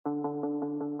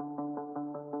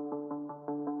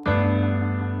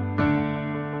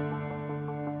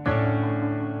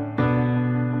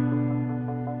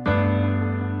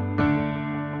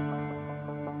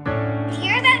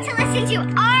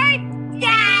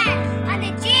Dad on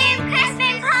the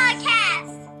Cressman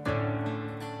podcast.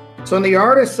 So on the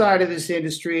artist side of this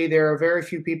industry, there are very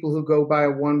few people who go by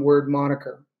a one-word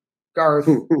moniker. Garth,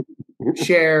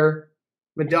 Cher,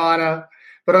 Madonna.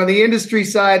 But on the industry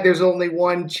side, there's only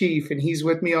one chief, and he's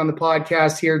with me on the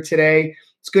podcast here today.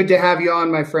 It's good to have you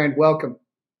on, my friend. Welcome.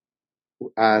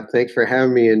 Thanks for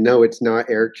having me. And no, it's not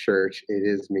Eric Church. It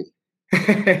is me.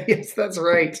 Yes, that's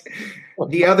right.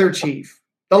 The other chief.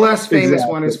 The less famous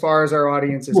one as far as our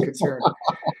audience is concerned.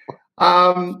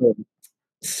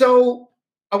 So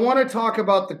I want to talk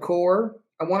about the core.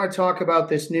 I want to talk about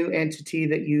this new entity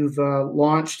that you've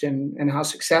launched and how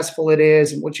successful it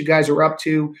is and what you guys are up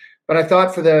to. But I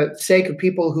thought for the sake of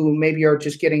people who maybe are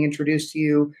just getting introduced to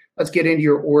you, let's get into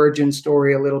your origin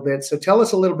story a little bit. So tell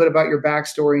us a little bit about your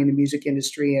backstory in the music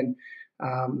industry. And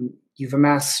you've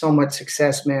amassed so much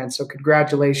success, man. So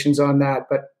congratulations on that.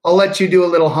 But I'll let you do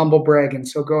a little humble bragging.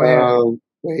 So go ahead.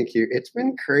 Thank you. It's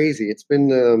been crazy. It's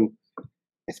been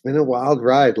a wild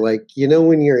ride. Like, you know,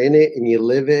 when you're in it and you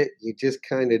live it, you just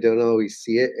kind of don't always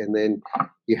see it. And then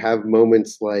you have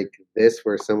moments like this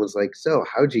where someone's like, so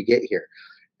how'd you get here?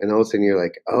 And all of a sudden you're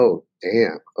like, oh,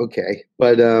 damn. Okay.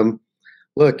 But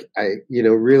look,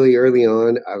 really early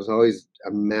on, I was always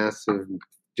a massive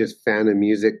just fan of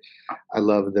music. I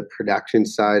love the production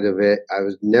side of it. I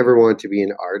was never wanted to be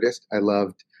an artist. I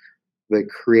loved the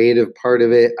creative part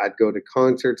of it. I'd go to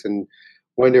concerts and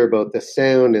wonder about the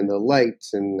sound and the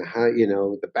lights and how,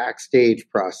 the backstage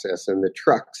process and the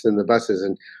trucks and the buses.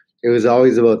 And it was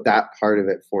always about that part of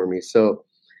it for me. So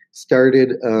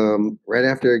started right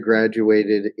after I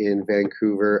graduated in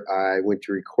Vancouver. I went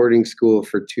to recording school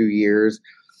for 2 years.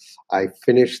 I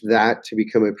finished that to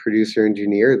become a producer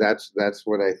engineer. That's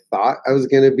what I thought I was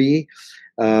going to be.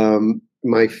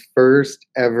 My first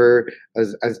ever, I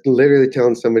was literally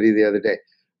telling somebody the other day,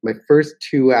 my first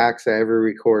 2 acts I ever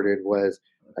recorded was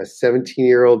a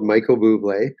 17-year-old Michael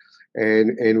Bublé,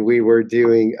 and we were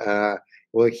doing,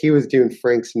 he was doing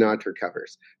Frank Sinatra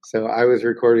covers. So I was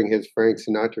recording his Frank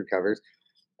Sinatra covers.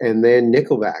 And then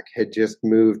Nickleback had just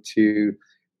moved to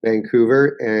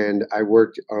Vancouver, and I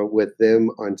worked with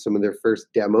them on some of their first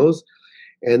demos.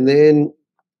 And then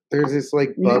there's this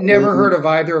never heard of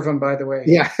either of them, by the way.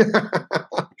 Yeah.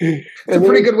 It's a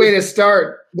pretty good way to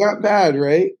start. Not bad,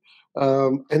 right?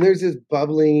 And there's this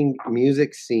bubbling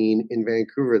music scene in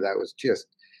Vancouver that was just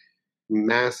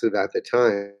massive at the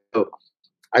time. So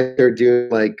I started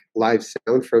doing live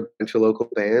sound for a bunch of local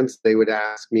bands. They would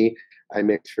ask me. I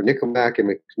mixed for Nickleback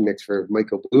and mixed for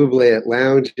Michael Bublé at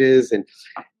lounges, and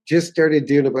just started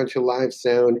doing a bunch of live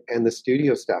sound and the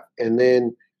studio stuff. And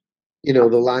then, the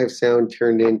live sound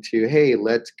turned into, hey,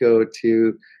 let's go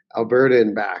to Alberta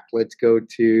and back. Let's go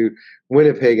to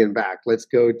Winnipeg and back. Let's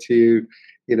go to,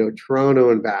 Toronto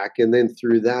and back. And then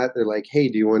through that, they're like, hey,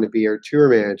 do you want to be our tour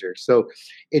manager? So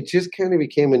it just kind of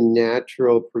became a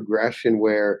natural progression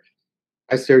where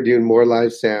I started doing more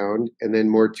live sound and then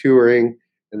more touring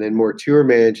and then more tour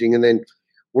managing, and then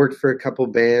worked for a couple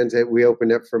bands that we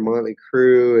opened up for Motley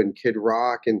Crue and Kid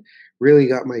Rock, and really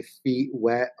got my feet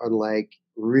wet on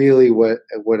really what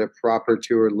a proper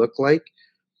tour looked like.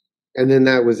 And then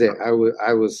that was it.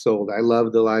 I was sold. I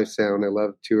loved the live sound. I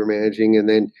loved tour managing. And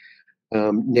then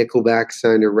Nickleback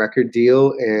signed a record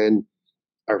deal, and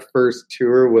our first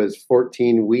tour was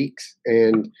 14 weeks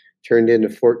and turned into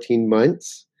 14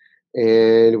 months,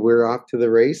 and we're off to the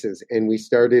races. And we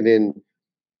started in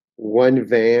one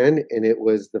van, and it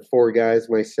was the 4 guys,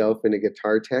 myself and a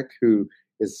guitar tech who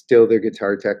is still their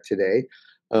guitar tech today.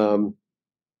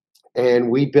 And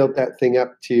we built that thing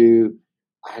up to,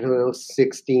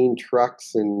 16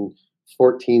 trucks and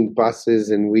 14 buses,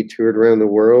 and we toured around the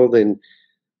world, and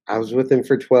I was with them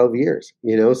for 12 years,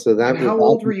 so that. And how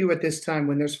old were you at this time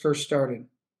when this first started?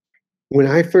 When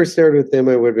I first started with them,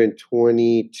 I would have been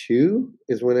 22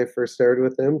 is when I first started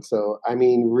with them. So,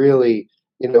 really,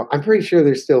 I'm pretty sure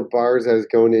there's still bars I was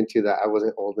going into that I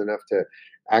wasn't old enough to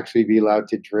actually be allowed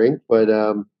to drink, but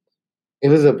it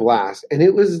was a blast. And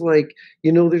it was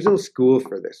there's no school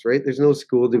for this, right? There's no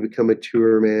school to become a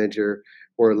tour manager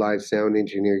or a live sound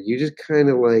engineer. You just kind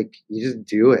of you just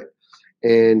do it.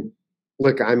 And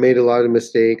look, I made a lot of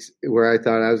mistakes where I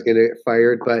thought I was going to get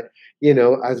fired, but,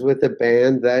 I was with a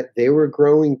band that they were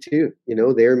growing too. They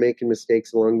were making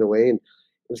mistakes along the way. And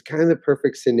it was kind of the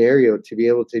perfect scenario to be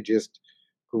able to just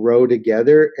grow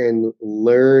together and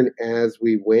learn as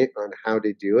we went on how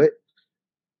to do it.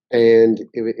 And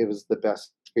it was the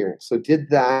best experience. So did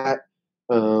that.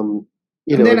 And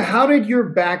then how did your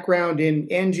background in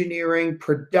engineering,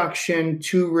 production,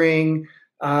 touring,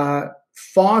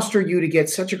 foster you to get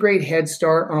such a great head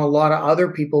start on a lot of other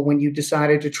people when you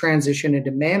decided to transition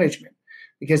into management?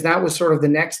 because that was sort of the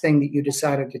next thing that you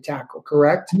decided to tackle,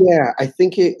 correct? Yeah, I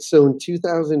think so in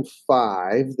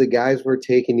 2005, the guys were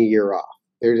taking a year off.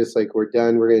 They're just like, we're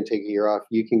done. We're going to take a year off.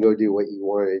 You can go do what you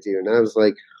want to do. And I was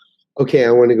like, okay,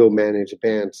 I want to go manage a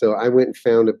band. So I went and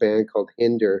found a band called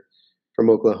Hinder from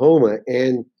Oklahoma.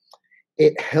 And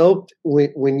it helped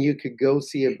when you could go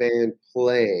see a band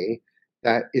play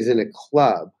that is in a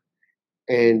club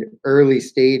and early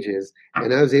stages.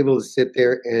 And I was able to sit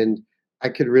there and I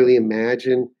could really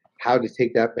imagine how to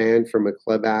take that band from a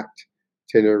club act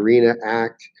to an arena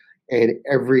act and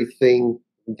everything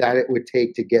that it would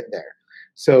take to get there.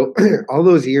 So all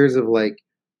those years of like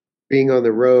being on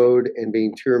the road and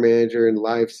being tour manager and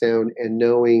live sound and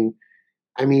knowing,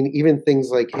 I mean, even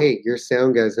things like, hey, your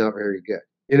sound guy's not very good.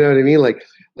 You know what I mean? Like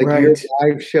Right. Your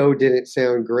live show didn't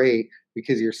sound great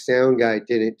because your sound guy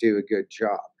didn't do a good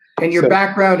job. And your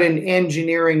background in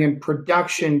engineering and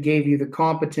production gave you the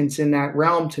competence in that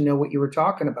realm to know what you were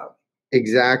talking about.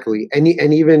 Exactly. And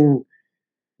even,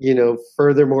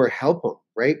 furthermore, help them,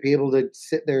 right? Be able to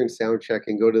sit there and sound check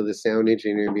and go to the sound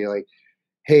engineer and be like,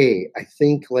 hey, I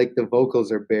think like the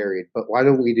vocals are buried, but why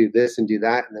don't we do this and do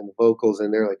that? And then the vocals,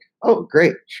 and they're like, oh,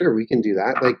 great. Sure, we can do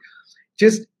that. Like,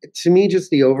 just to me,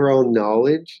 just the overall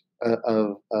knowledge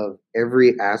of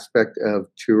every aspect of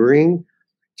touring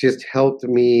just helped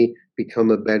me become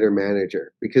a better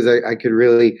manager because I could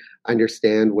really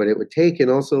understand what it would take and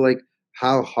also like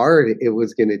how hard it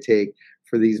was going to take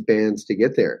for these bands to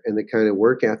get there and the kind of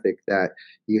work ethic that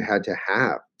you had to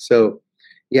have. So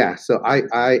yeah, so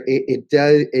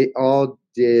it all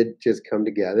did just come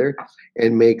together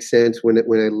and make sense when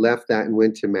I left that and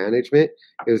went to management.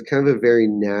 It was kind of a very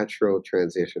natural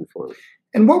transition for me.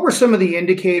 And what were some of the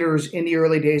indicators in the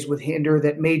early days with Hinder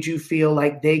that made you feel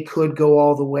like they could go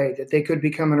all the way, that they could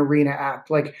become an arena act?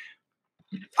 Like,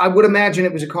 I would imagine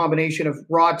it was a combination of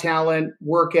raw talent,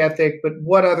 work ethic, but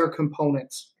what other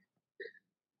components?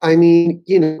 I mean,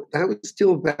 that was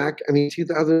still back. I mean,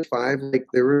 2005, like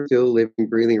there were still living,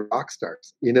 breathing rock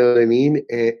stars. You know what I mean?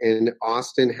 And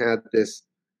Austin had this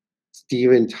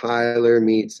Steven Tyler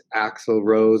meets Axl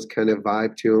Rose kind of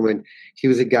vibe to him. And he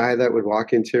was a guy that would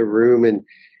walk into a room and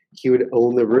he would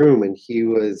own the room. And he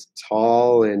was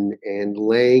tall and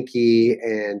lanky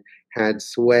and had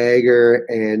swagger.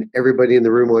 And everybody in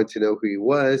the room wanted to know who he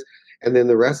was. And then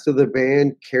the rest of the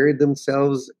band carried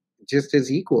themselves just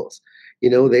as equals. They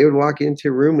would walk into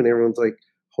a room and everyone's like,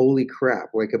 holy crap,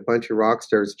 like a bunch of rock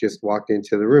stars just walked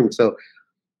into the room. So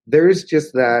there's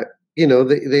just that,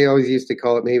 they always used to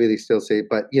call it, maybe they still say,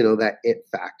 but that it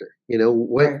factor,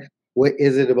 what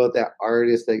is it about that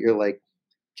artist that you're like,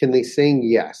 can they sing?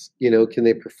 Yes. Can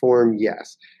they perform?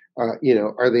 Yes. Are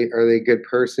they a good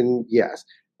person? Yes.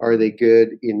 Are they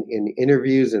good in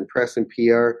interviews and press and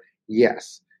PR?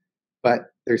 Yes. But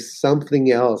there's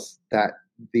something else that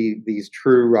these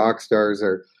true rock stars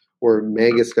or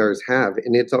mega stars have.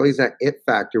 And it's always that it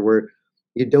factor where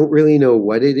you don't really know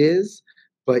what it is,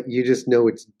 but you just know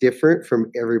it's different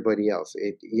from everybody else.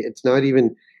 It's not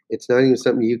even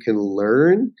something you can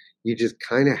learn. You just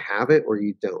kind of have it or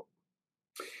you don't.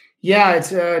 Yeah,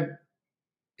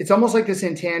 it's almost like this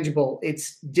intangible.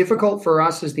 It's difficult for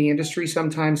us as the industry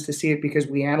sometimes to see it because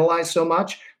we analyze so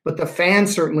much, but the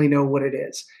fans certainly know what it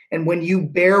is. And when you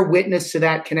bear witness to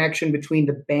that connection between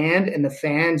the band and the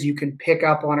fans, you can pick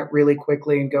up on it really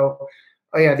quickly and go,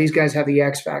 oh yeah, these guys have the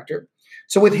X factor.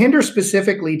 So with Hinder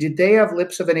specifically, did they have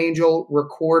Lips of an Angel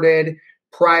recorded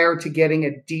prior to getting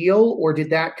a deal, or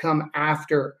did that come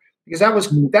after? Because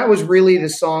that was really the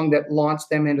song that launched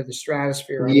them into the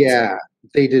stratosphere. Yeah,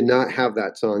 they did not have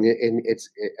that song. And it's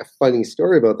a funny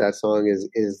story about that song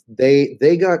is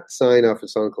they got signed off a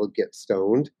song called Get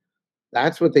Stoned.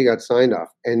 That's what they got signed off.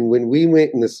 And when we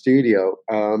went in the studio,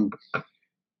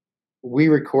 we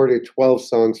recorded 12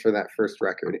 songs for that first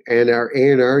record. And our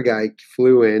A&R guy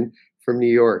flew in from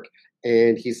New York,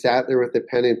 and he sat there with a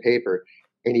pen and paper,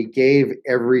 and he gave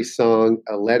every song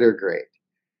a letter grade.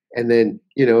 And then,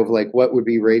 like what would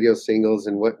be radio singles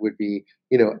and what would be,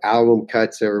 album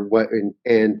cuts or what,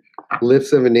 and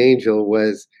Lips of an Angel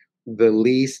was the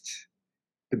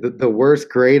worst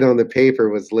grade on the paper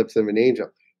was Lips of an Angel.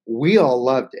 We all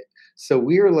loved it. So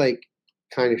we were like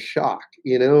kind of shocked,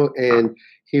 and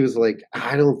he was like,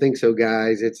 I don't think so,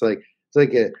 guys. It's like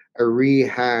a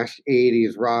rehashed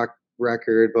 80s rock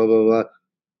record, blah, blah, blah.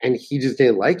 And he just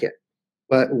didn't like it.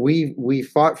 But we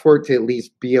fought for it to at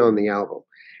least be on the album.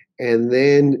 And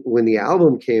then when the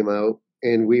album came out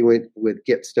and we went with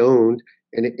Get Stoned,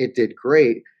 and it did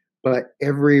great, but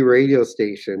every radio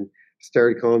station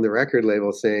started calling the record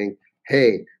label saying,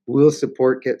 hey, we'll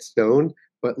support Get Stoned,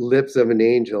 but Lips of an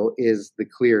Angel is the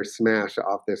clear smash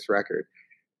off this record.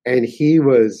 And he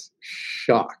was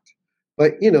shocked.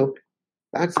 But,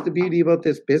 that's the beauty about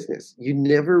this business. You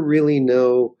never really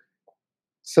know.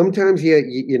 Sometimes you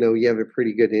have a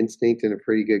pretty good instinct and a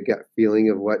pretty good gut feeling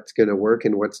of what's going to work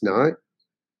and what's not.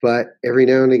 But every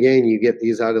now and again, you get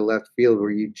these out of left field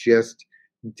where you just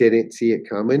didn't see it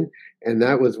coming. And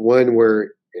that was one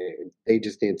where they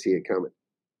just didn't see it coming.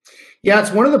 Yeah,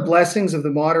 it's one of the blessings of the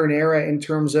modern era in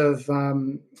terms of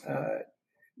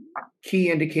key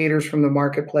indicators from the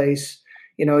marketplace.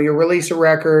 You release a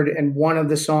record and one of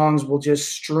the songs will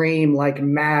just stream like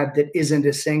mad that isn't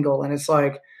a single. And it's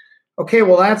like, okay,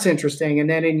 well, that's interesting. And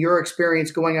then in your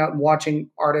experience going out and watching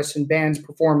artists and bands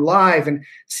perform live and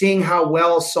seeing how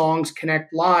well songs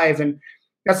connect live, and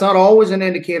that's not always an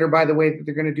indicator, by the way, that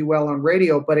they're going to do well on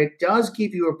radio, but it does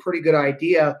give you a pretty good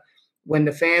idea when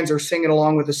the fans are singing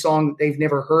along with a song that they've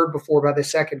never heard before by the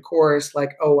second chorus,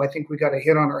 like, oh, I think we got a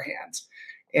hit on our hands.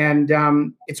 And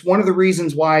it's one of the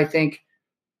reasons why I think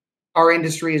our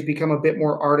industry has become a bit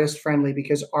more artist friendly,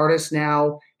 because artists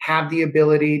now have the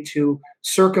ability to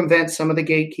circumvent some of the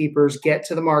gatekeepers, get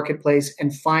to the marketplace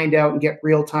and find out and get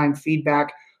real-time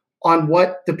feedback on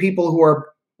what the people who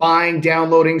are buying,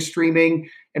 downloading, streaming,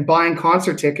 and buying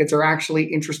concert tickets are actually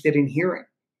interested in hearing.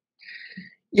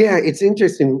 Yeah, it's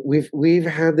interesting. We've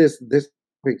had this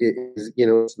topic is,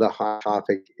 it's the hot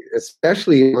topic,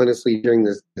 especially honestly during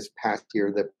this past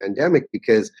year, the pandemic,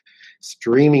 because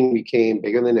streaming became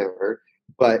bigger than ever,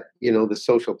 but the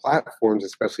social platforms,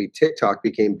 especially TikTok,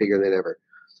 became bigger than ever.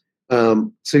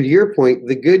 So to your point,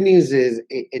 the good news is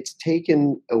it's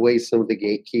taken away some of the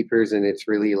gatekeepers and it's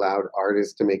really allowed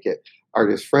artists to make it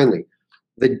artist friendly.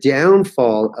 The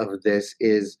downfall of this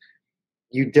is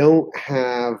you don't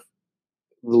have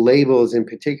the labels in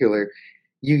particular.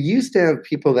 You used to have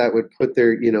people that would put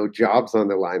their, jobs on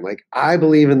the line. Like, I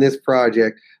believe in this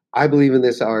project. I believe in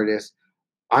this artist.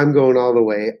 I'm going all the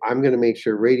way. I'm going to make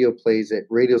sure radio plays it,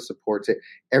 radio supports it.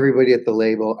 Everybody at the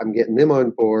label, I'm getting them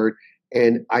on board.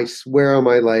 And I swear on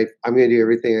my life, I'm going to do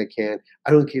everything I can.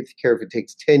 I don't care if it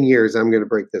takes 10 years, I'm going to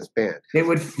break this band. They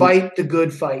would fight the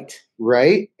good fight.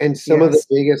 Right? And some of the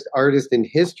biggest artists in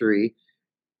history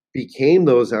became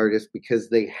those artists because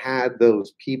they had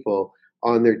those people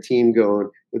on their team going,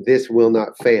 this will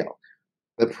not fail.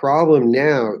 The problem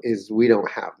now is we don't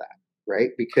have that, right?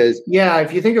 Because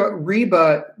if you think about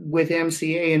Reba with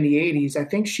MCA in the 80s, I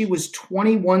think she was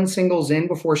 21 singles in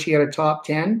before she had a top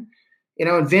 10.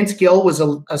 And Vince Gill was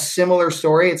a similar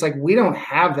story. It's like, we don't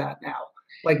have that now.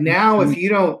 Like now, if you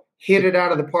don't hit it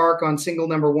out of the park on single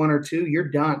number 1 or 2, you're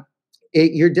done.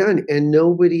 You're done. And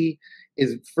nobody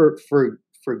is, for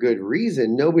good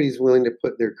reason, nobody's willing to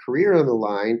put their career on the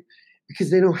line because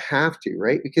they don't have to,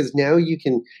 right? Because now you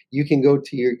can go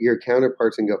to your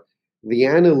counterparts and go, the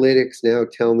analytics now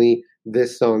tell me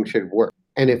this song should work.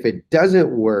 And if it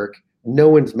doesn't work, no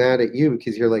one's mad at you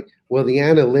because you're like, well, the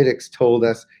analytics told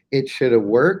us it should have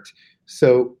worked.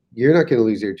 So you're not going to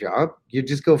lose your job. You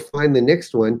just go find the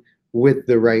next one with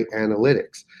the right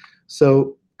analytics.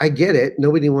 So I get it.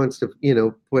 Nobody wants to,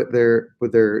 put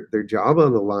their job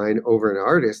on the line over an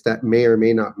artist that may or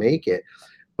may not make it.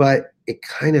 But it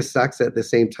kind of sucks at the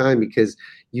same time because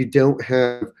you don't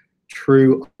have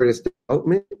true artist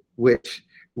development, which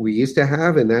we used to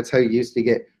have. And that's how you used to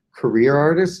get career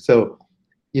artists. So,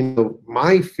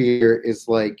 my fear is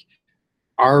like,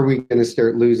 are we going to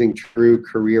start losing true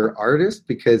career artists?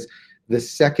 Because the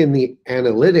second the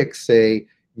analytics say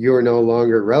you're no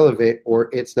longer relevant or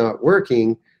it's not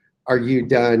working, are you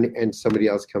done? And somebody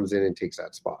else comes in and takes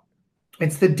that spot.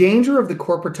 It's the danger of the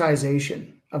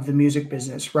corporatization of the music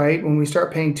business, right? When we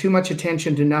start paying too much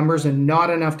attention to numbers and not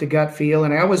enough to gut feel.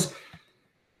 And I always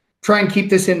try and keep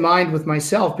this in mind with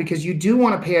myself because you do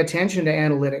want to pay attention to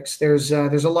analytics. There's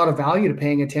a lot of value to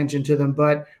paying attention to them,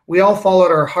 but we all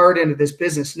followed our heart into this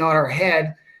business, not our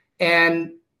head.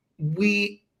 And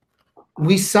we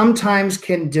sometimes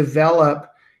can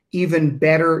develop even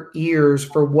better ears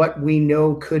for what we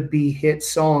know could be hit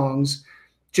songs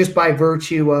just by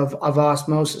virtue of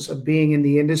osmosis, of being in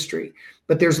the industry.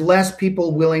 But there's less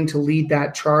people willing to lead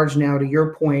that charge now, to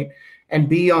your point, and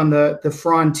be on the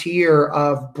frontier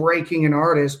of breaking an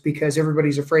artist because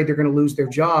everybody's afraid they're going to lose their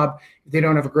job if they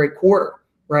don't have a great quarter,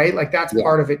 right? Like that's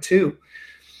part of it too.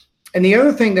 And the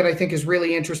other thing that I think is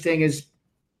really interesting is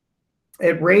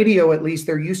at radio, at least,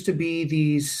 there used to be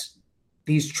these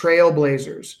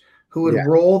trailblazers who would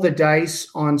roll the dice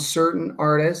on certain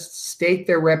artists, stake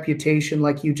their reputation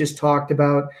like you just talked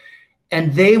about,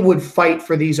 and they would fight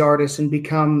for these artists and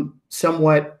become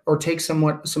take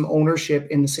some ownership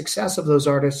in the success of those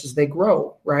artists as they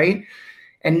grow, right?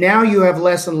 And now you have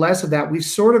less and less of that. We've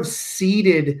sort of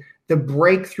ceded the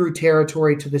breakthrough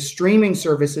territory to the streaming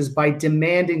services by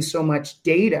demanding so much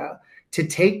data to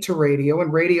take to radio,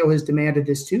 and radio has demanded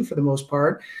this too for the most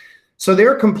part. So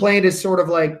their complaint is sort of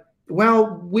like,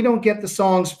 well, we don't get the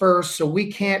songs first, so we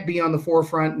can't be on the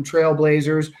forefront and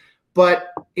trailblazers.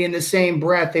 But in the same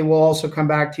breath, they will also come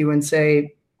back to you and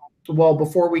say, well,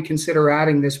 before we consider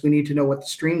adding this, we need to know what the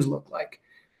streams look like.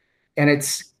 And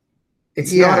it's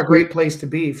not a great place to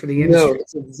be for the industry. No,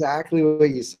 it's exactly what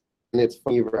you said. And it's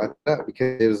funny you brought that up,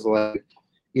 because it was like,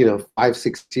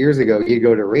 5-6 years ago, you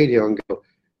go to radio and go,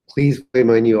 please play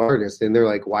my new artist. And they're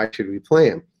like, why should we play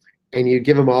him? And you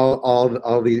give them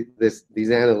all these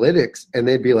analytics, and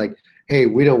they'd be like, hey,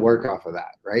 we don't work off of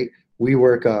that, right? We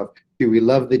work off, do we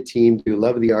love the team? Do we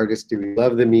love the artist? Do we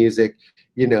love the music?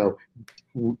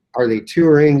 Are they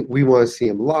touring? We want to see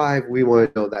them live. We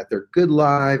want to know that they're good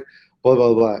live, blah,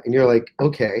 blah, blah. And you're like,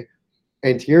 okay.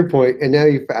 And to your point, and now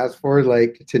you fast forward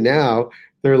like to now,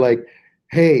 they're like,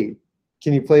 hey,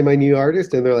 can you play my new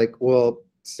artist? And they're like, well,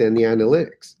 send the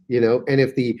analytics, and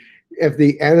if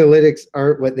the analytics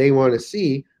aren't what they want to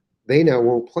see, they now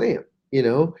won't play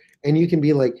them, and you can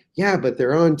be like, yeah, but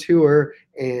they're on tour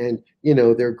and,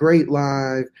 they're great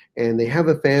live and they have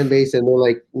a fan base, and they're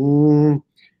like,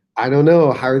 I don't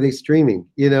know. How are they streaming?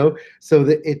 So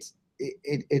that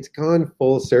it's gone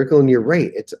full circle, and you're right.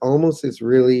 It's almost this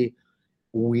really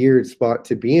weird spot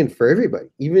to be in for everybody,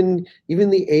 even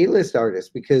the A-list artists,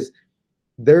 because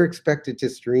they're expected to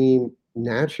stream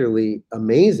naturally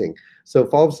amazing. So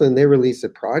if all of a sudden they release a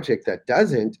project that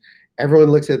doesn't, everyone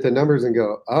looks at the numbers and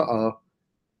go,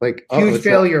 like huge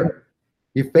failure.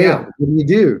 You failed. Yeah. What do you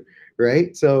do?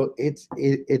 Right. So it's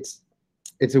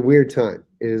a weird time.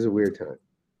 It is a weird time.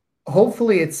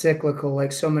 Hopefully it's cyclical,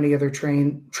 like so many other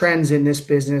trends in this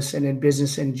business and in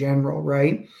business in general,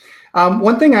 right?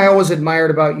 One thing I always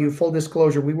admired about you, full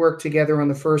disclosure, we worked together on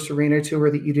the first arena tour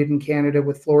that you did in Canada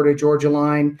with Florida Georgia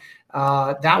Line.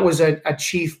 That was a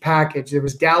chief package. There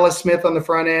was Dallas Smith on the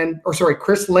front end,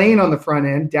 Chris Lane on the front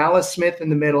end, Dallas Smith in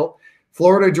the middle,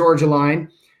 Florida Georgia Line.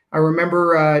 I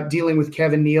remember dealing with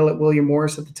Kevin Neal at William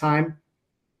Morris at the time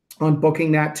on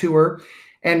booking that tour.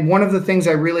 And one of the things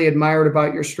I really admired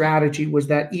about your strategy was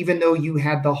that even though you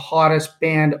had the hottest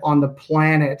band on the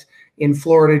planet in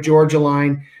Florida Georgia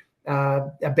Line,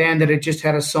 a band that had just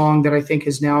had a song that I think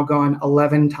has now gone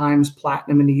 11 times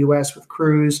platinum in the US with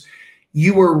Cruise,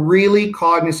 you were really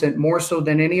cognizant, more so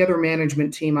than any other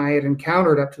management team I had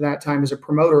encountered up to that time as a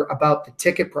promoter, about the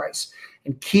ticket price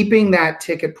and keeping that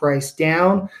ticket price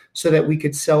down so that we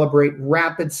could celebrate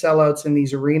rapid sellouts in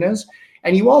these arenas.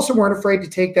 And you also weren't afraid to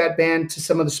take that band to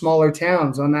some of the smaller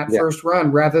towns on that first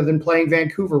run. Rather than playing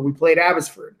Vancouver, we played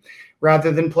Abbotsford.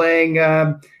 Rather than playing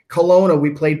Kelowna,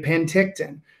 we played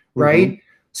Penticton, right? Mm-hmm.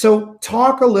 So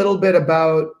talk a little bit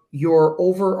about your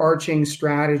overarching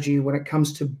strategy when it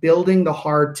comes to building the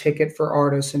hard ticket for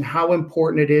artists and how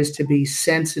important it is to be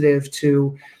sensitive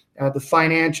to the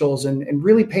financials and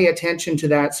really pay attention to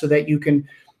that so that you can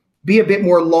be a bit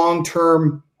more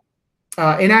long-term,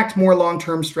 enact more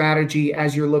long-term strategy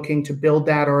as you're looking to build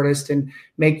that artist and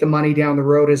make the money down the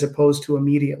road as opposed to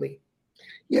immediately.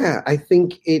 Yeah, I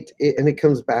think it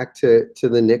comes back to the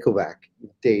Nickleback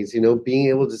days, being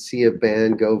able to see a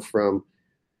band go from,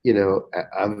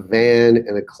 a van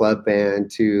and a club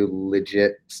band to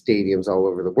legit stadiums all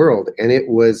over the world. And it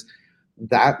was,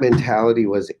 that mentality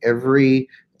was every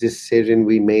decision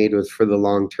we made was for the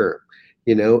long term,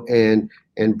 and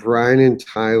Brian and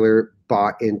Tyler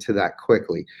bought into that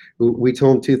quickly. We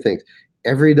told them two things.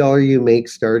 Every dollar you make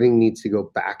starting needs to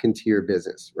go back into your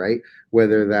business, right?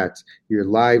 Whether that's your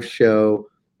live show,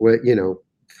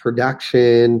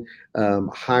 production,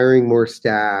 hiring more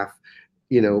staff,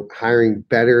 hiring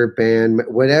better band,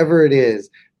 whatever it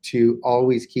is, to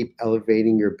always keep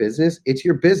elevating your business. It's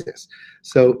your business.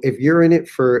 So if you're in it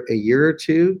for a year or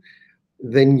two,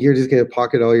 then you're just going to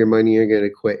pocket all your money. You're going to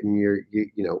quit, and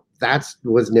that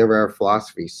was never our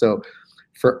philosophy. So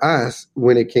for us,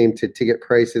 when it came to ticket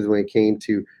prices, when it came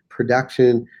to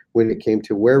production, when it came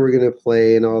to where we're going to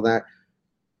play and all that,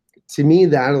 to me,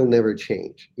 that'll never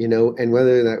change, and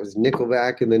whether that was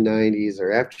Nickleback in the 90s or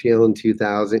FGL in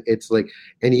 2000, it's like,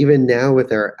 and even now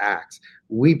with our acts,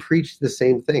 we preach the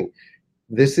same thing.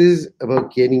 This is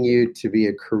about getting you to be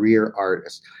a career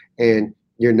artist, and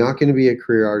you're not going to be a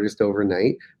career artist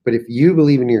overnight, but if you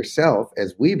believe in yourself,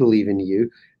 as we believe in you,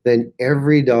 then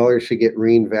every dollar should get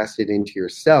reinvested into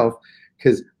yourself,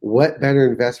 because what better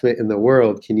investment in the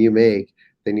world can you make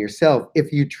than yourself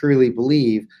if you truly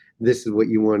believe this is what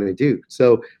you want to do?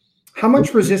 So how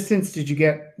much resistance did you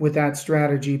get with that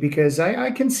strategy? Because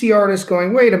I can see artists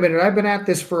going, wait a minute, I've been at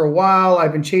this for a while.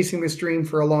 I've been chasing this dream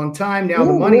for a long time. Now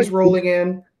the money's rolling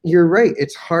in. you're right.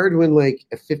 It's hard when like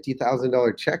a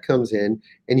 $50,000 check comes in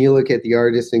and you look at the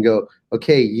artist and go,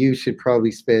 okay, you should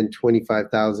probably spend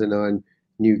 25,000 on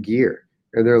new gear.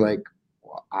 And they're like,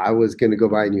 well, I was going to go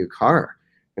buy a new car.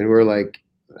 And we're like,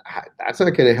 that's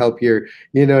not going to help your,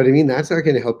 you know what I mean? That's not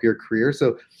going to help your career.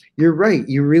 So you're right.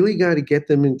 You really got to get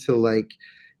them into like,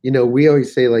 we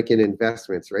always say like in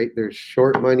investments, right? There's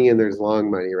short money and there's long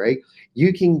money, right?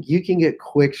 You can get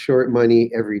quick short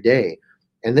money every day.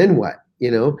 And then what?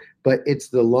 But it's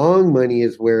the long money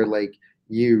is where like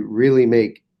you really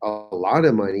make a lot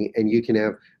of money and you can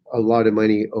have a lot of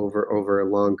money over a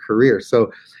long career.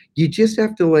 So you just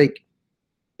have to like,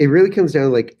 it really comes down to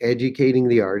like educating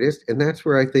the artist. And that's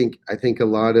where I think a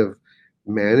lot of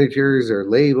managers or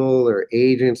label or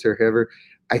agents or whoever,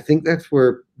 I think that's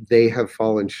where they have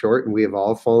fallen short, and we have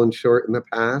all fallen short in the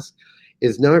past,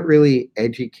 is not really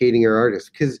educating our artists.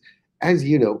 Because as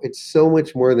you know, it's so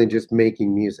much more than just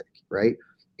making music, right?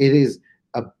 It is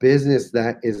a business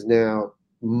that is now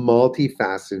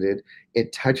multifaceted.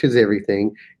 It touches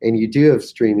everything. And you do have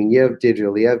streaming, you have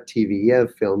digital, you have TV, you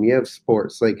have film, you have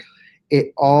sports. Like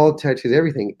it all touches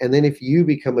everything. And then if you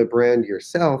become a brand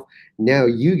yourself, now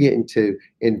you get into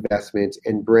investments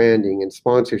and branding and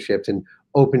sponsorships and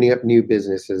opening up new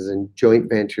businesses and joint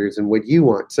ventures and what you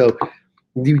want. So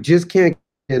you just can't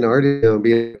get an artist and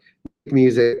be like,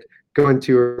 music, go on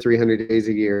tour 300 days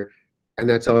a year, and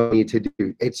that's all you need to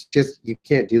do. It's just, you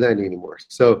can't do that anymore.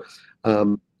 So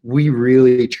we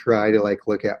really try to like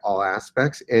look at all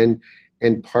aspects, and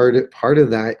part of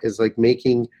that is like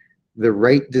making the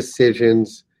right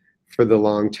decisions for the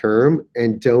long term,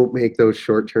 and don't make those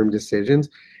short-term decisions.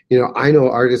 I know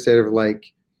artists that are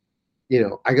like,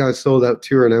 I got a sold out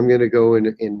tour and I'm going to go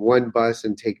in one bus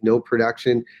and take no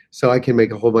production so I can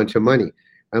make a whole bunch of money.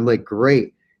 I'm like,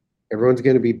 great. Everyone's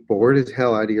going to be bored as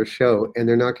hell out of your show, and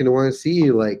they're not going to want to see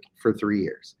you like for 3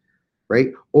 years, right?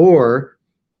 Or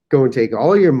go and take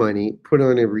all your money, put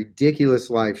on a ridiculous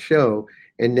live show,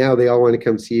 and now they all want to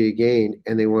come see you again,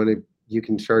 and you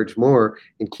can charge more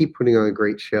and keep putting on a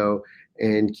great show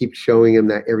and keep showing them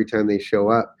that every time they show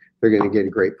up, they're going to get a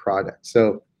great product.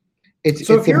 So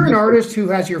if you're an artist who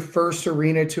has your first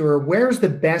arena tour, where's the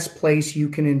best place you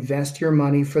can invest your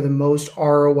money for the most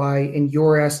ROI in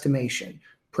your estimation?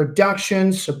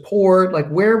 Production, support, like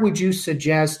where would you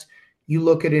suggest you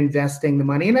look at investing the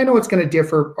money? And I know it's going to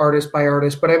differ artist by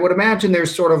artist, but I would imagine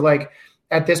there's sort of like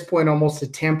at this point almost a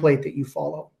template that you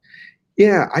follow.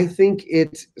 Yeah, I think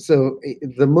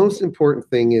the most important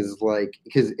thing is like,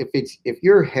 because if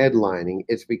you're headlining,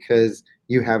 it's because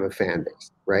you have a fan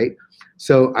base, right?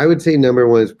 So I would say number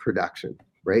one is production,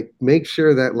 right? Make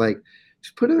sure that like,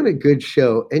 just put on a good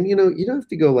show, and you don't have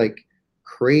to go like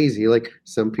crazy. Like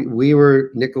some people,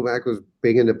 Nickleback was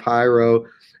big into pyro,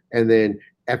 and then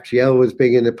FGL was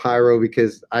big into pyro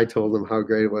because I told them how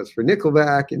great it was for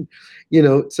Nickleback, and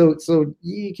so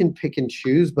you can pick and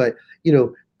choose, but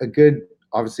a good,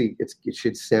 obviously it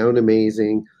should sound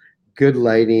amazing, good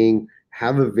lighting,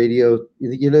 have a video,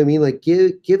 you know what I mean? Like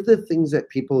give the things that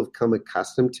people have come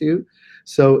accustomed to.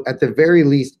 So at the very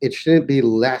least, it shouldn't be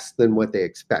less than what they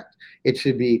expect. It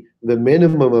should be the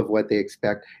minimum of what they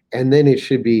expect. And then it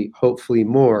should be hopefully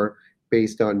more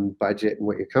based on budget and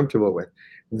what you're comfortable with.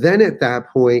 Then at that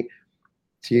point,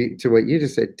 to what you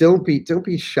just said, don't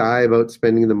be shy about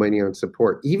spending the money on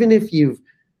support. Even if you've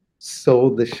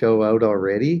sold the show out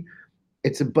already,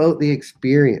 it's about the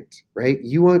experience, right?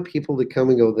 You want people to come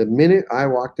and go, the minute I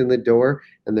walked in the door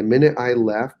and the minute I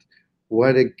left,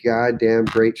 what a goddamn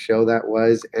great show that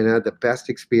was, and I had the best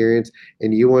experience,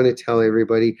 and you want to tell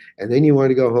everybody, and then you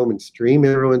want to go home and stream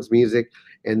everyone's music,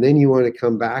 and then you want to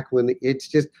come back it's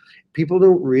just, people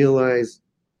don't realize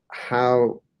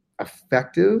how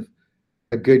effective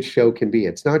a good show can be.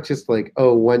 It's not just like,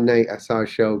 oh, one night I saw a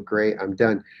show, great, I'm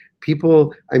done.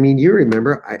 People, I mean, you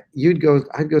remember,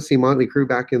 I'd go see Motley Crue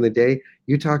back in the day.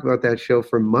 You talk about that show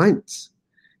for months.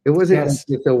 It wasn't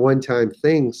just a one-time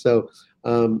thing. So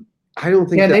I don't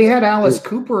think. Yeah, they had Alice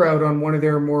Cooper out on one of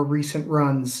their more recent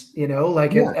runs,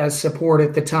 as support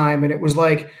at the time, and it was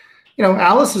like,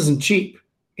 Alice isn't cheap.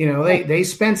 They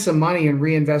spent some money and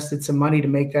reinvested some money to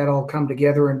make that all come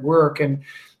together and work. And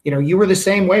you were the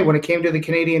same way when it came to the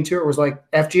Canadian tour. It was like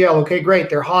FGL, okay,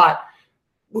 great, they're hot.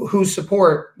 Whose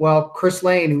support? Well, Chris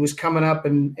Lane, who was coming up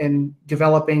and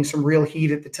developing some real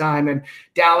heat at the time, and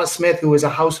Dallas Smith, who was a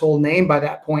household name by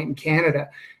that point in Canada.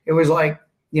 It was like,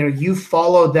 you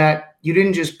followed that. You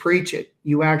didn't just preach it.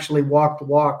 You actually walked the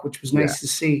walk, which was nice to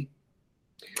see.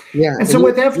 Yeah. And so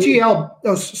with FGL,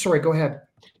 oh, sorry, go ahead.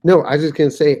 No, I was just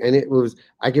going to say, and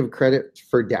I give credit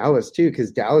for Dallas too,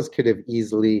 because Dallas could have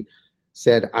easily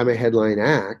said, I'm a headline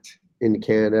act in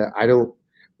Canada.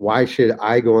 Why should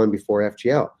I go on before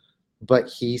FGL? But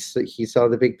he saw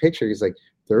the big picture. He's like,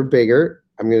 they're bigger.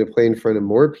 I'm going to play in front of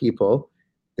more people.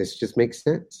 This just makes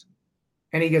sense.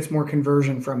 And he gets more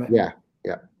conversion from it.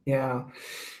 Yeah.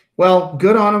 Well,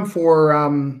 good on him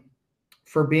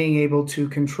for being able to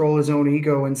control his own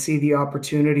ego and see the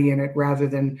opportunity in it rather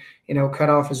than, cut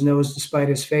off his nose to spite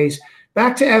his face.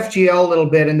 Back to FGL a little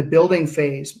bit in the building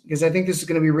phase, because I think this is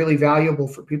going to be really valuable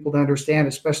for people to understand,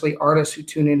 especially artists who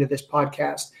tune into this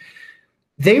podcast.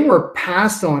 They were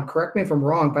passed on, correct me if I'm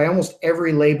wrong, by almost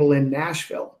every label in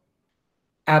Nashville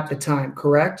at the time,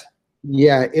 correct?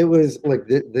 Yeah, it was like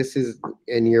this is,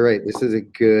 and you're right. This is a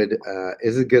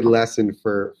good lesson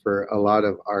for a lot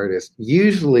of artists.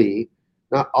 Usually,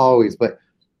 not always, but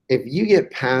if you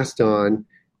get passed on,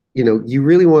 you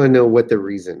really want to know what the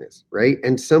reason is, right?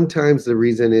 And sometimes the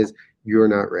reason is you're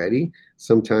not ready.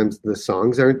 Sometimes the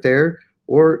songs aren't there,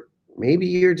 or maybe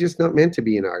you're just not meant to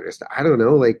be an artist. I don't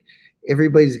know. Like,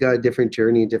 everybody's got a different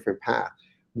journey, a different path.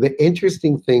 The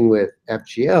interesting thing with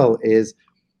FGL is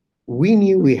we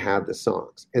knew we had the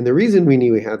songs. And the reason we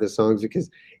knew we had the songs because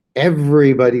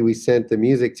everybody we sent the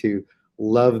music to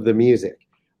loved the music.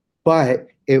 But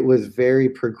it was very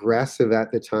progressive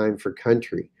at the time for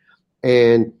country.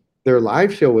 And their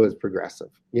live show was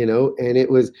progressive, and it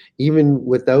was, even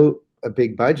without a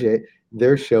big budget,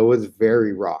 their show was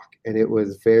very rock and it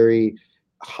was very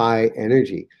high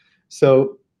energy.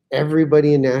 So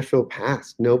everybody in Nashville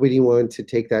passed. Nobody wanted to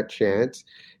take that chance.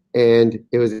 And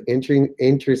it was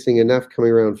interesting enough,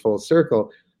 coming around full circle,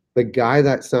 the guy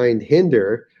that signed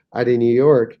Hinder out of New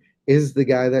York is the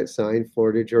guy that signed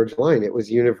Florida Georgia Line. It was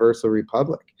Universal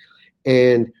Republic.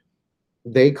 And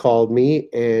they called me,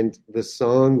 and the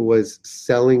song was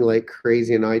selling like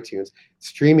crazy on iTunes.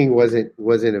 Streaming wasn't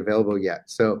available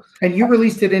yet. And you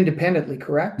released it independently,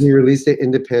 correct? We released it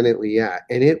independently, yeah.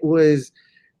 And it was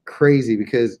crazy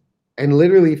because, and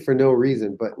literally for no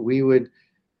reason, but we would,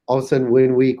 all of a sudden,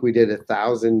 1 week we did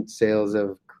 1,000 sales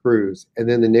of Cruise, and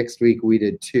then the next week we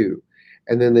did 2,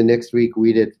 and then the next week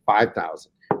we did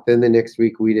 5,000, then the next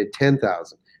week we did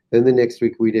 10,000, then the next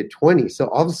week we did 20. So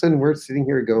all of a sudden we're sitting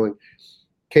here going,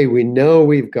 okay, we know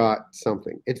we've got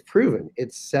something. It's proven,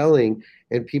 it's selling,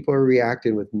 and people are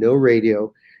reacting with no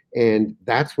radio. And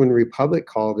that's when Republic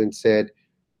called and said,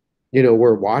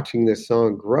 we're watching this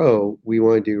song grow. We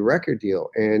want to do a record deal.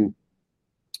 And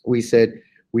we said,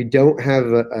 we don't have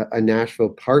a Nashville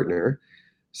partner,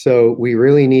 so we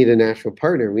really need a Nashville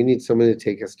partner. We need someone to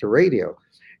take us to radio.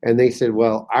 And they said,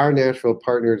 well, our Nashville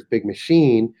partner is Big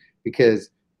Machine, because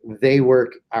they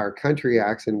work our country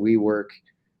acts and they work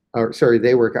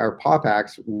our pop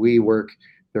acts, we work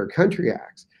their country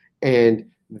acts. And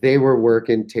they were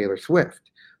working Taylor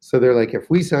Swift. So they're like, if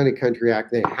we sign a country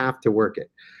act, they have to work it.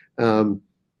 And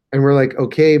we're like,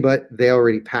 okay, but they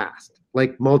already passed,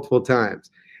 like multiple times.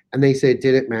 And they said it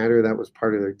didn't matter. That was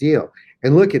part of their deal.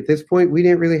 And look, at this point, we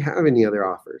didn't really have any other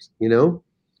offers,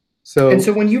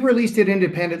 So when you released it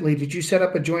independently, did you set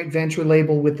up a joint venture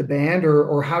label with the band,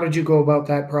 or how did you go about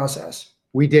that process?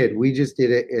 We did. We just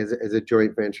did it as a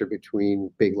joint venture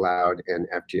between Big Loud and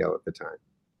FGL at the time.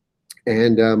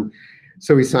 And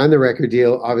so we signed the record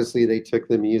deal. Obviously, they took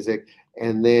the music,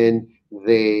 and then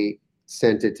they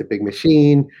sent it to Big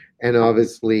Machine. And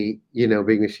obviously,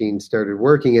 Big Machine started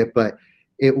working it. But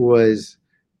it was,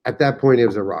 at that point, it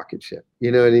was a rocket ship.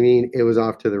 You know what I mean? It was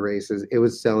off to the races. It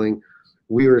was selling.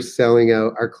 We were selling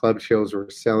out. Our club shows were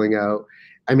selling out.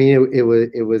 I mean,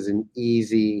 it was an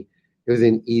easy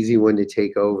one to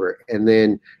take over. And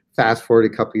then fast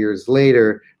forward a couple years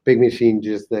later, Big Machine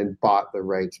just then bought the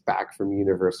rights back from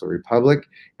Universal Republic,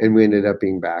 and we ended up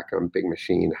being back on Big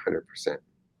Machine 100%.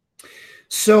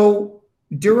 So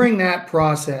during that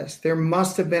process, there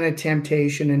must have been a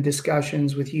temptation and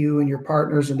discussions with you and your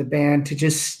partners in the band to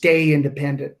just stay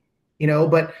independent,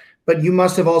 but you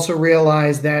must have also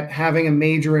realized that having a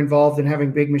major involved and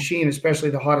having Big Machine, especially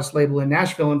the hottest label in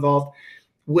Nashville, involved,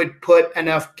 would put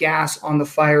enough gas on the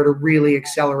fire to really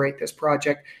accelerate this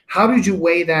project. How did you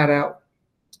weigh that out?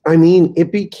 I mean,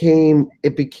 it became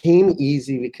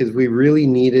easy because we really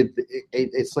needed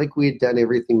it. It's like we had done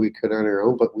everything we could on our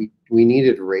own, but we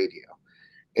needed radio.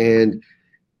 And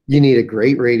you need a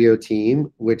great radio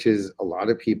team, which is a lot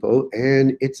of people,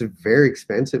 and it's very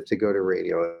expensive to go to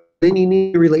radio. Then you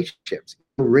need relationships.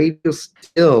 Radio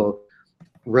still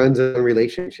runs on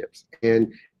relationships,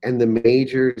 and the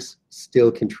majors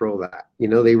still control that.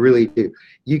 They really do.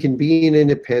 You can be an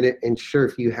independent, and sure,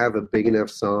 if you have a big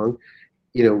enough song,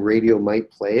 radio might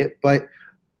play it, but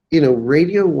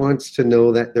radio wants to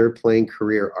know that they're playing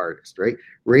career artists, right?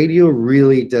 Radio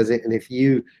really doesn't, and if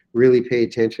you really pay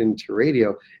attention to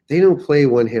radio, they don't play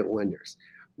one-hit wonders.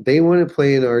 They want to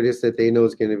play an artist that they know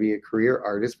is going to be a career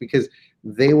artist because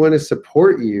they want to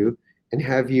support you and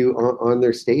have you on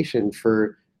their station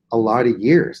for a lot of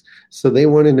years. So they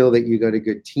want to know that you got a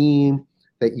good team,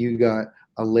 that you got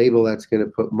a label that's going to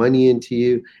put money into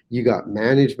you, you got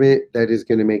management that is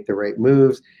going to make the right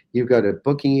moves, you've got a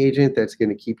booking agent that's going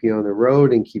to keep you on the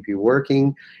road and keep you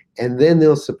working, and then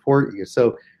they'll support you.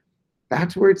 So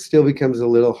that's where it still becomes a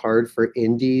little hard for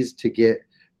indies to get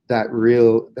that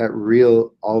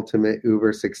real ultimate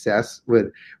uber success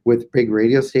with big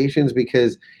radio stations,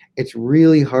 because it's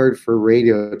really hard for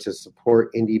radio to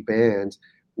support indie bands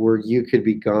where you could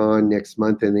be gone next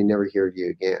month and they never hear you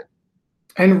again.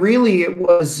 And really it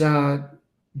was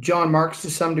John Marks to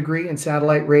some degree in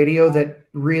satellite radio that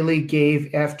really gave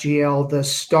FGL the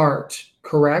start,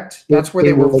 correct? That's where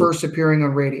they were first appearing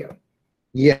on radio.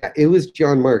 Yeah, it was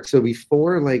John Marks. So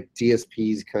before like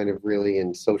DSPs kind of really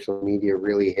and social media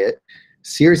really hit,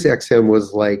 Sirius XM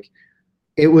was like,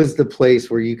 it was the place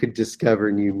where you could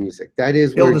discover new music. That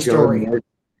is where John Marks,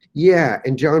 yeah,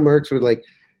 and John Marks would like,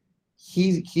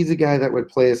 he's a guy that would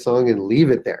play a song and leave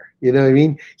it there. You know what I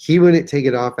mean? He wouldn't take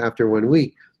it off after 1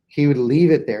 week. He would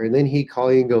leave it there, and then he'd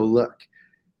call you and go, look,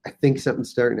 I think something's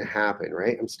starting to happen,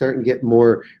 right? I'm starting to get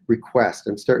more requests.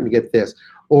 I'm starting to get this.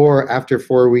 Or after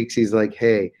 4 weeks, he's like,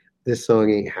 hey, this song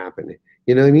ain't happening.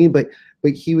 You know what I mean? But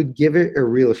he would give it a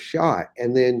real shot.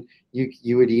 And then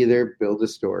you would either build a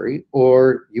story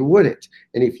or you wouldn't.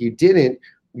 And if you didn't,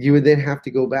 you would then have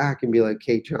to go back and be like,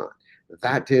 hey, John,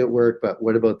 that didn't work, but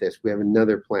what about this? We have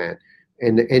another plan.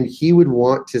 And he would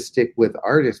want to stick with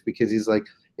artists because he's like,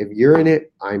 if you're in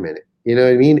it, I'm in it. You know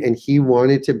what I mean? And he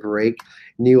wanted to break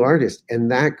new artists.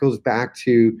 And that goes back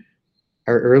to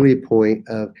our early point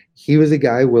of he was a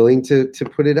guy willing to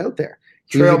put it out there.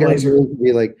 He was a guy willing to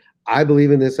be like, I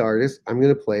believe in this artist. I'm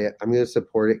going to play it. I'm going to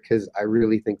support it because I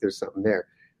really think there's something there.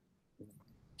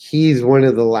 He's one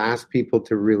of the last people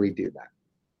to really do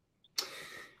that.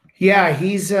 Yeah,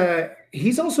 he's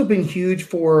also been huge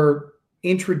for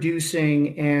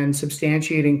introducing and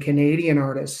substantiating Canadian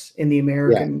artists in the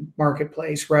American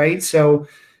marketplace, right? So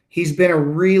he's been a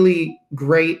really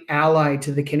great ally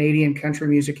to the Canadian country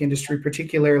music industry,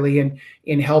 particularly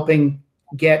in helping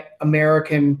get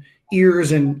American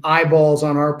ears and eyeballs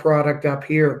on our product up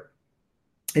here.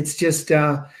 It's just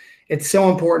it's so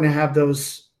important to have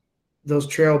those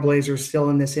trailblazers still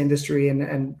in this industry,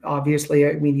 and obviously,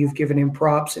 I mean, you've given him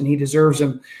props and he deserves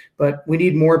them, but we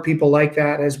need more people like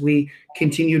that as we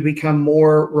continue to become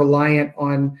more reliant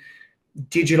on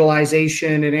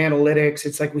digitalization and analytics.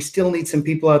 It's like we still need some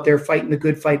people out there fighting the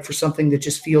good fight for something that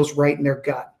just feels right in their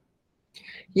gut.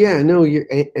 Yeah, no,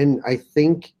 and I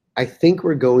think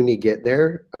we're going to get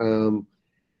there.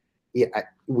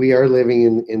 We are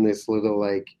living in this little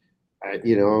like, I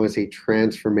would say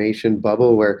transformation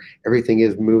bubble where everything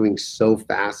is moving so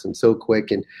fast and so quick,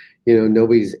 and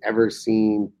nobody's ever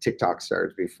seen TikTok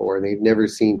stars before, and they've never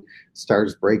seen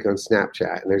stars break on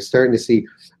Snapchat, and they're starting to see.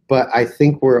 But I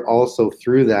think we're also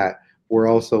through that. We're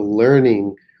also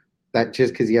learning that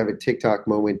just because you have a TikTok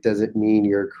moment doesn't mean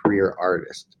you're a career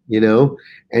artist, And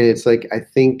it's like, I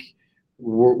think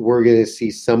we're going to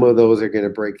see some of those are going to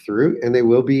break through, and they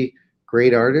will be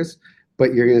great artists,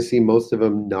 but you're going to see most of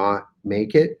them not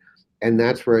make it. And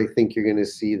that's where I think you're going to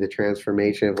see the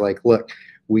transformation of like, look,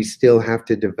 we still have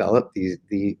to develop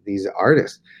these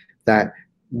artists that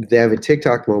they have a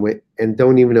TikTok moment and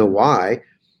don't even know why.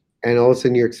 And all of a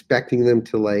sudden you're expecting them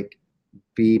to like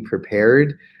be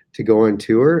prepared to go on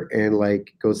tour and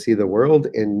like go see the world.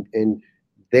 And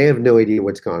they have no idea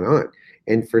what's going on.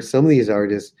 And for some of these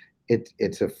artists,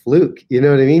 it's a fluke. You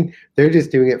know what I mean? They're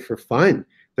just doing it for fun.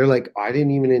 They're like, I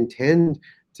didn't even intend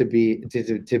to be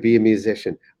a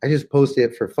musician. I just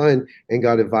posted it for fun and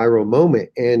got a viral moment.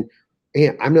 And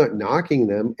I'm not knocking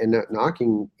them and not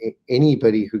knocking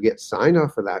anybody who gets signed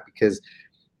off of that, because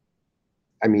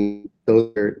I mean,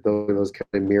 those are those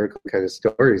kind of miracle kind of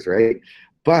stories, right?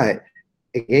 But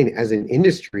again, as an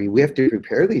industry, we have to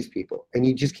prepare these people, and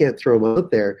you just can't throw them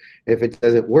out there. And if it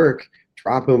doesn't work,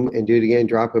 drop them and do it again,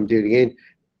 drop them, do it again.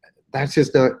 That's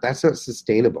not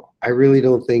sustainable. I really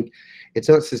don't think it's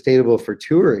not sustainable for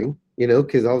touring,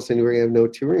 because all of a sudden we're going to have no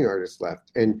touring artists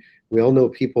left. And we all know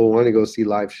people want to go see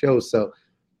live shows. So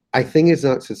I think it's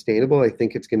not sustainable. I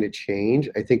think it's going to change.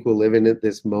 I think we'll live in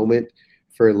this moment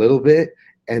for a little bit,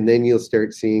 and then you'll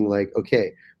start seeing like,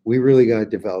 okay, we really got to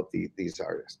develop these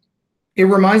artists. It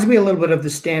reminds me a little bit of the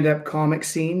stand-up comic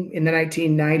scene in the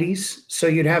 1990s. So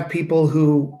you'd have people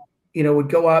who, would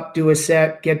go up, do a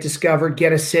set, get discovered,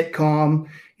 get a sitcom.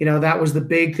 That was the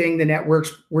big thing the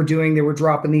networks were doing. They were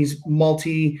dropping these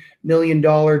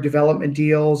multi-million-dollar development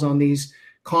deals on these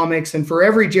comics. And for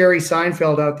every Jerry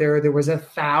Seinfeld out there was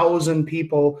 1,000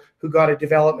 people who got a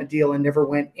development deal and never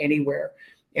went anywhere.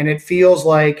 And it feels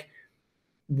like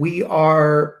we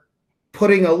are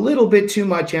putting a little bit too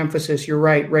much emphasis, you're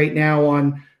right now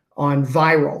on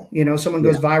viral. Someone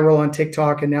goes viral on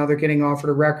TikTok and now they're getting offered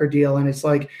a record deal. And it's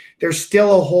like, there's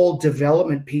still a whole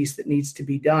development piece that needs to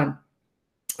be done.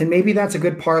 And maybe that's a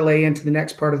good parlay into the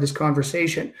next part of this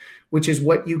conversation, which is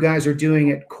what you guys are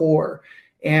doing at Core.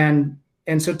 And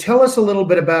so tell us a little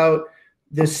bit about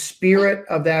the spirit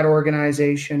of that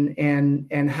organization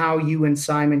and how you and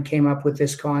Simon came up with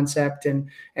this concept and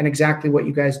exactly what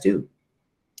you guys do.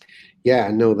 Yeah,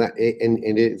 no, and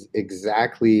it is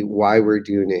exactly why we're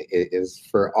doing it. It is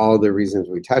for all the reasons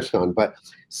we touched on. But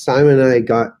Simon and I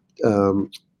got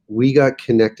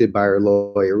connected by our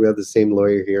lawyer. We have the same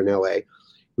lawyer here in LA.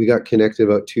 We got connected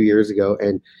about 2 years ago,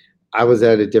 and I was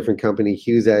at a different company.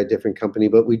 He was at a different company,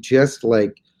 but we just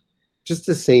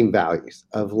the same values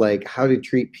of like how to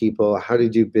treat people, how to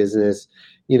do business,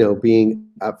 being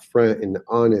upfront and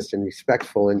honest and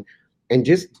respectful and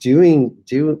just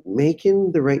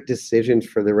making the right decisions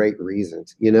for the right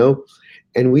reasons,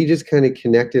 and we just kind of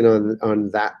connected on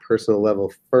that personal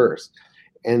level first.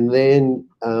 And then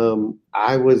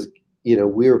I was, we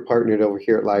were partnered over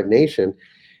here at Live Nation,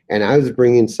 and I was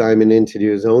bringing Simon in to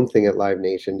do his own thing at Live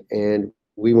Nation. And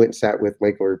we went and sat with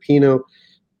Michael Rapino,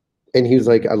 and he was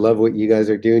like, I love what you guys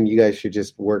are doing. You guys should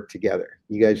just work together.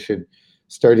 You guys should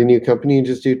start a new company and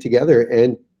just do it together.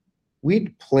 And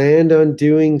we'd planned on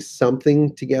doing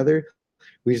something together.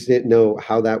 We just didn't know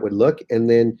how that would look. And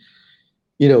then,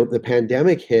 the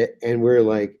pandemic hit and we're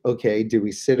like, okay, do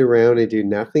we sit around and do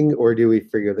nothing or do we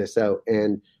figure this out?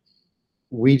 And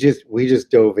we just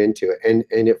dove into it.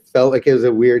 And it felt like it was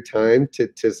a weird time to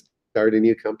start a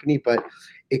new company, but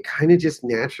it kind of just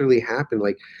naturally happened.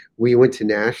 Like we went to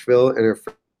Nashville and our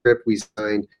first trip, we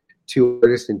signed 2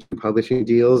 artists and 2 publishing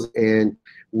deals. And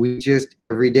we just,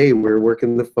 every day we were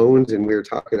working the phones and we were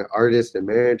talking to artists and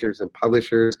managers and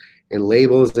publishers and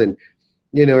labels. And,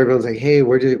 everyone's like, hey, we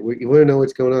want to know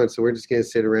what's going on. So we're just going to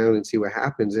sit around and see what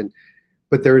happens.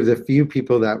 But there was a few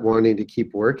people that wanted to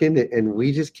keep working, and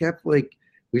we just kept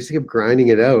grinding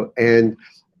it out. And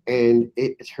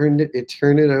it turned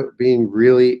out being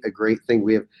really a great thing.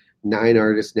 We have 9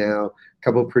 artists now, a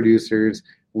couple producers.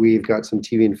 We've got some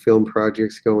TV and film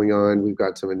projects going on. We've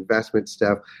got some investment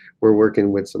stuff. We're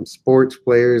working with some sports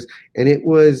players. And it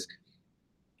was...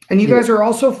 And you guys are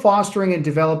also fostering and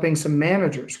developing some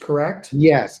managers, correct?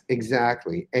 Yes,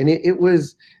 exactly. And it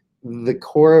was the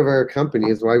core of our company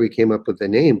is why we came up with the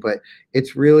name. But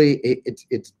it's really,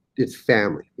 it's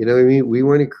family. You know what I mean? We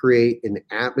want to create an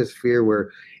atmosphere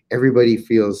where everybody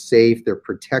feels safe. They're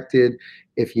protected.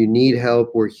 If you need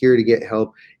help, we're here to get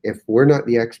help. If we're not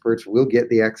the experts, we'll get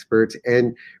the experts,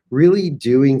 and really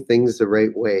doing things the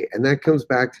right way. And that comes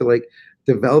back to like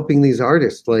developing these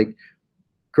artists. Like,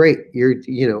 great,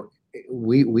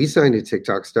 we signed a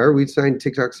TikTok star. We signed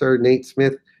TikTok star Nate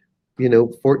Smith,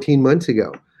 14 months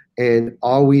ago. And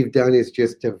all we've done is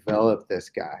just develop this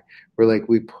guy.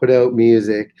 We put out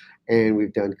music and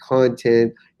we've done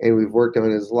content and we've worked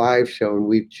on his live show and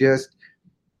we've just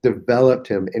developed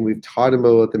him and we've taught him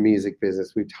about the music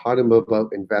business. We've taught him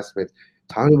about investments,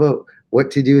 taught him about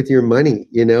what to do with your money,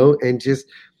 and just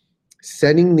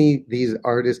setting these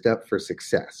artists up for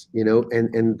success,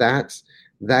 and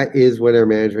that is what our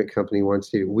management company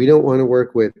wants to do. We don't want to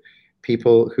work with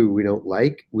people who we don't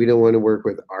like. We don't want to work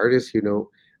with artists who don't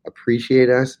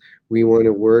appreciate us. We want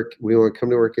to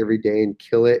come to work every day and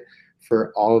kill it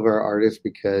for all of our artists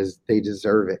because they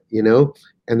deserve it,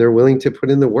 and they're willing to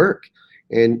put in the work.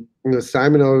 And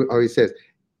Simon always says,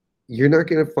 you're not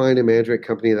going to find a management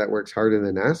company that works harder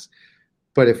than us.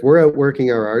 But if we're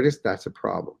outworking our artists, that's a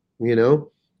problem,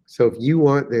 So if you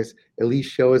want this, at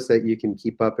least show us that you can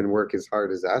keep up and work as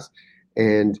hard as us.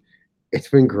 And it's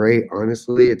been great,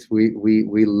 honestly.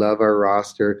 We love our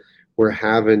roster. We're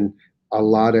having a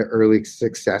lot of early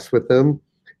success with them,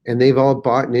 and they've all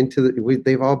bought into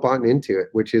it,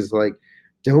 which is like,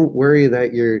 don't worry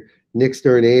that your next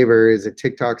door neighbor is a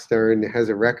TikTok star and has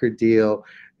a record deal.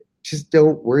 Just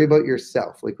don't worry about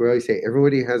yourself. Like we always say,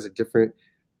 everybody has a different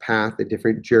path, a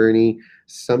different journey.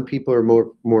 Some people are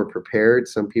more prepared.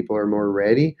 Some people are more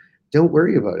ready. Don't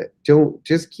worry about it.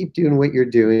 Just keep doing what you're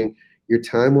doing. Your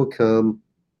time will come.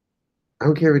 I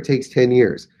don't care if it takes 10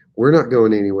 years. We're not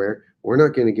going anywhere. We're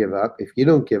not going to give up. If you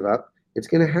don't give up, it's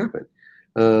going to happen.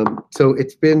 So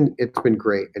it's been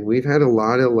great. And we've had a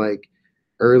lot of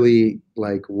early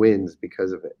wins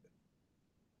because of it.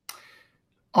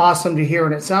 Awesome to hear.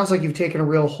 And it sounds like you've taken a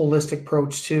real holistic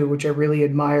approach too, which I really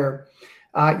admire.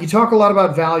 You talk a lot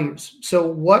about values. So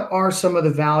what are some of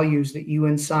the values that you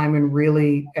and Simon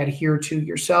really adhere to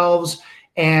yourselves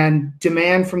and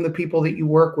demand from the people that you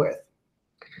work with?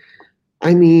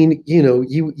 I mean,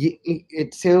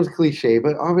 it sounds cliche,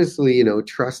 but obviously,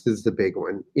 trust is the big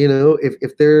one.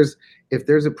 If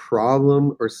there's a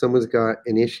problem or someone's got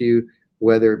an issue,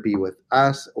 whether it be with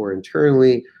us or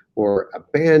internally or a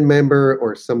band member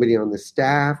or somebody on the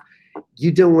staff,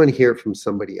 you don't want to hear it from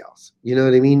somebody else. You know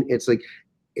what I mean? It's like,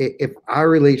 if our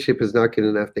relationship is not good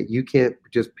enough that you can't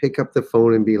just pick up the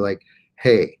phone and be like,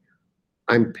 hey,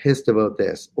 I'm pissed about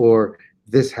this, or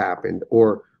this happened,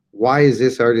 or why is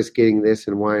this artist getting this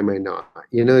and why am I not?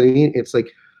 You know what I mean? It's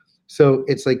like, so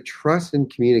it's like trust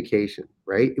and communication,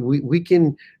 right? We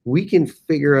can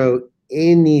figure out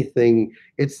anything.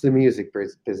 It's the music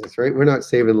business, right? We're not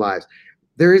saving lives.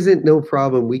 There isn't no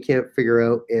problem we can't figure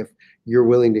out if you're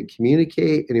willing to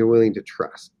communicate and you're willing to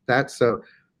trust. That's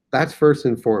first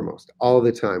and foremost all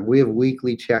the time. We have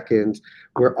weekly check-ins.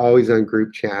 We're always on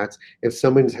group chats. If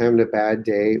someone's having a bad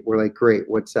day, we're like, great,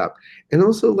 what's up? And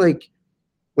also like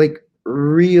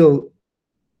real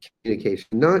communication,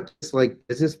 not just like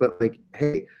business, but like,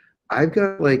 hey, I've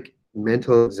got like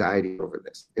mental anxiety over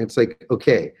this. And it's like,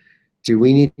 okay, do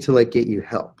we need to like get you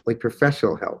help, like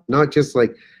professional help, not just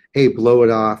like, hey, blow it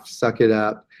off, suck it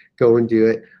up, go and do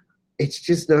it. It's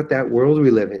just not that world we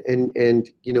live in.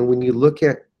 And when you look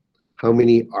at how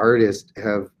many artists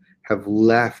have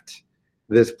left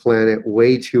this planet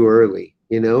way too early,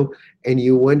 and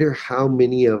you wonder how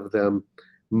many of them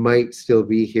might still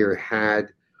be here had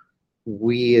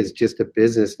we as just a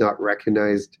business not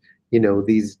recognized,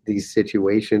 these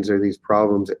situations or these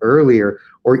problems earlier,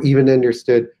 or even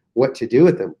understood what to do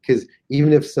with them. Because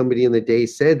even if somebody in the day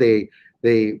said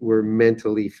they were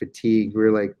mentally fatigued,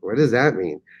 we're like, what does that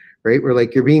mean? Right? We're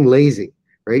like, you're being lazy,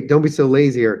 right? Don't be so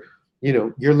lazy. Or,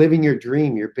 you're living your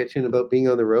dream. You're bitching about being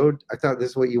on the road. I thought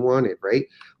this is what you wanted, right?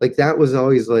 Like that was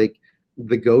always like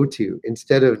the go-to,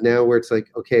 instead of now where it's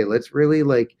like, okay, let's really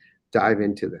like dive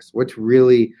into this. What's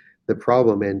really the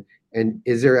problem? And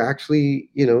is there actually,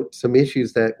 some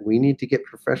issues that we need to get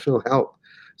professional help?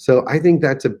 So I think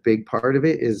that's a big part of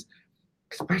it, is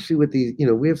especially with these,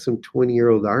 we have some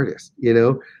 20-year-old artists,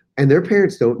 and their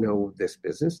parents don't know this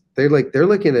business. They're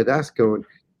looking at us going,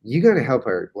 you got to help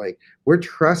her. Like, we're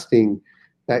trusting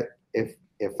that if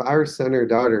our son or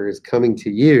daughter is coming to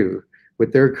you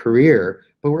with their career,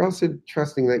 but we're also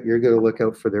trusting that you're going to look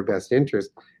out for their best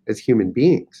interest as human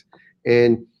beings.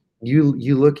 And you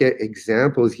look at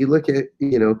examples, you look at,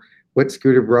 what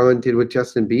Scooter Braun did with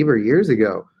Justin Bieber years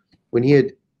ago when he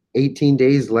had 18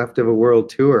 days left of a world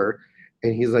tour,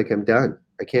 and he's like, I'm done.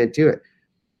 I can't do it.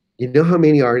 You know how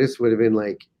many artists would have been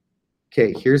like,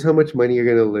 okay, here's how much money you're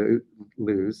going to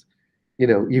lose.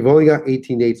 You've only got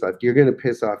 18 dates left. You're going to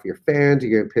piss off your fans.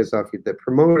 You're going to piss off the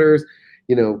promoters,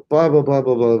 blah, blah, blah,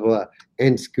 blah, blah, blah.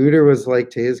 And Scooter was like,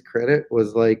 to his credit,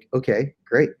 was like, okay,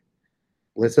 great.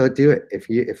 Let's not do it.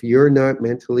 If you're not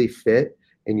mentally fit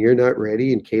and you're not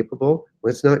ready and capable,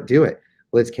 let's not do it.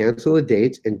 Let's cancel the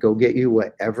dates and go get you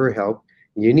whatever help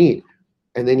you need.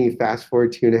 And then you fast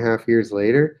forward 2.5 years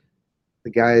later, the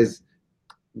guy's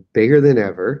bigger than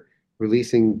ever,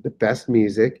 releasing the best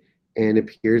music, and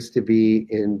appears to be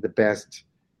in the best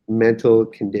mental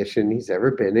condition he's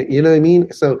ever been in. You know what I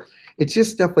mean? So it's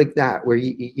just stuff like that where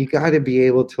you got to be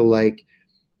able to like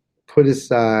put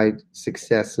aside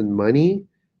success and money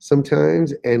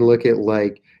sometimes and look at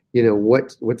like,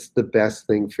 what's the best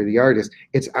thing for the artist.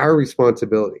 It's our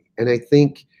responsibility. And I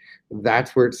think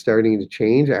that's where it's starting to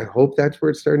change. I hope that's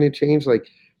where it's starting to change. Like,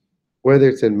 whether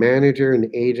it's a manager, an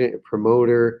agent, a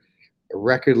promoter, a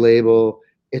record label,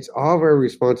 it's all of our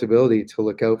responsibility to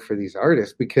look out for these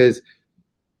artists, because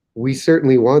we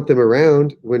certainly want them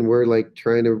around when we're like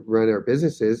trying to run our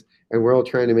businesses and we're all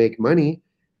trying to make money,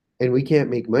 and we can't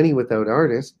make money without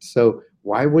artists. So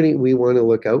why wouldn't we want to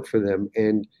look out for them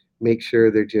and make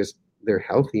sure they're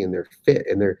healthy and they're fit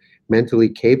and they're mentally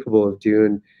capable of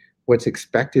doing what's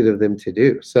expected of them to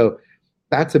do? So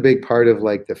that's a big part of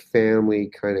like the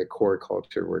family kind of core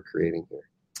culture we're creating here.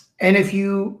 And if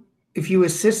you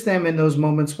assist them in those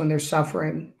moments when they're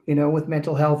suffering, with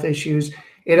mental health issues,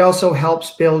 it also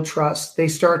helps build trust. They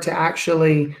start to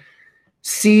actually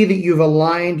see that you've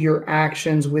aligned your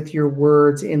actions with your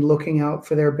words in looking out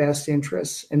for their best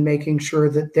interests and making sure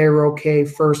that they're okay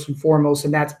first and foremost.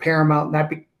 And that's paramount.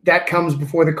 And that comes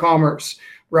before the commerce,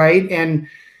 right? And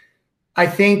I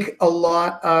think a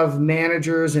lot of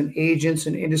managers and agents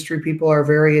and industry people are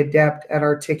very adept at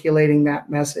articulating that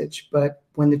message. But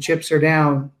when the chips are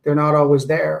down, they're not always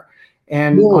there.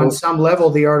 And on some level,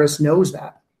 the artist knows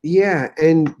that. Yeah,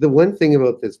 and the one thing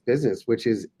about this business, which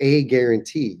is a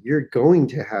guarantee, you're going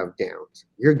to have downs.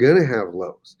 You're going to have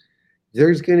lows.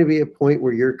 There's going to be a point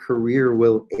where your career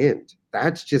will end.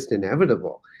 That's just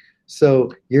inevitable.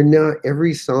 So you're not,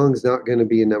 every song's not going to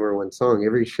be a number one song.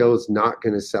 Every show's not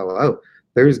going to sell out.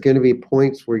 There's going to be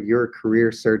points where your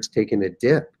career starts taking a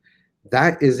dip.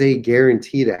 That is a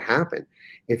guarantee to happen.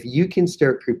 If you can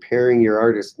start preparing your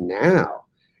artist now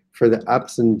for the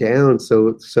ups and downs,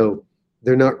 so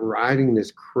they're not riding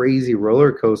this crazy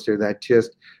roller coaster that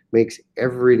just makes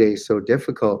every day so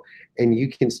difficult, and you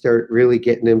can start really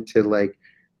getting them to like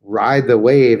ride the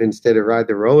wave instead of ride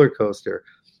the roller coaster,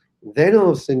 then all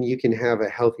of a sudden you can have a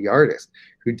healthy artist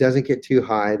who doesn't get too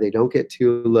high, they don't get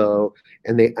too low,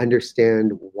 and they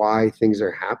understand why things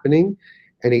are happening.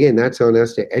 And again, that's on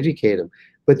us to educate them.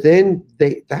 But then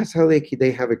that's how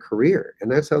they have a career,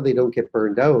 and that's how they don't get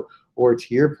burned out. Or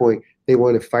to your point, they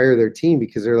want to fire their team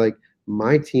because they're like,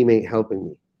 my team ain't helping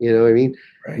me. You know what I mean?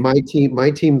 Right. My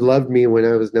team loved me when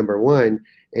I was number one,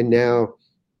 and now,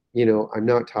 I'm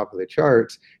not top of the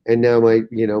charts, and now my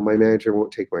manager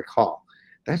won't take my call.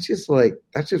 That's just wrong.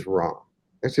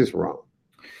 That's just wrong.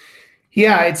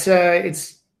 Yeah, it's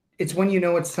when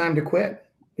it's time to quit.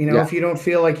 If you don't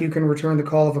feel like you can return the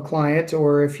call of a client,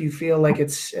 or if you feel like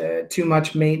it's too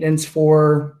much maintenance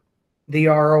for the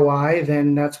ROI,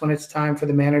 then that's when it's time for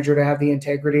the manager to have the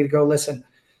integrity to go, listen,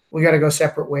 we got to go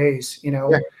separate ways, Yeah.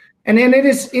 And then it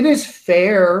is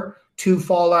fair to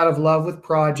fall out of love with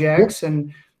projects,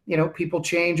 and people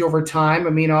change over time. I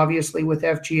mean, obviously with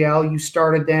FGL, you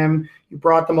started them, you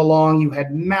brought them along, you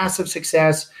had massive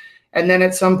success, and then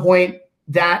at some point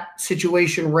that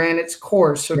situation ran its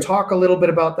course. So talk a little bit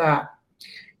about that.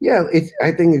 Yeah,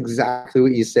 I think exactly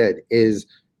what you said is,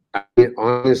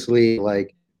 honestly,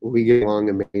 like, we get along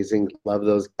amazing, love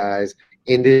those guys,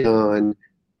 ended on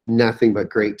nothing but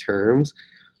great terms.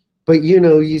 But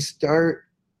you start,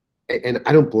 and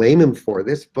I don't blame him for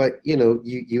this, but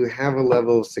you have a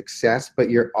level of success, but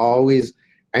you're always,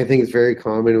 I think it's very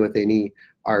common with any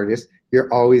artist,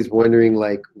 you're always wondering,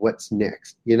 like, what's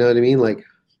next? You know what I mean? Like,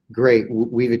 great,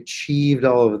 we've achieved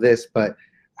all of this, but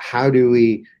how do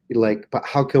we, but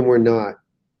how come we're not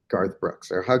Garth Brooks,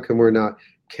 or how come we're not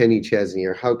Kenny Chesney,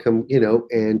 or how come,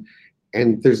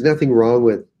 and there's nothing wrong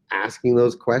with asking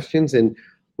those questions. And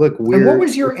look, and what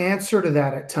was your answer to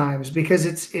that at times? Because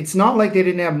it's not like they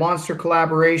didn't have monster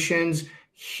collaborations,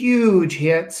 huge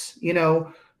hits,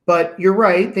 but you're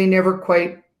right, they never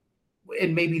quite,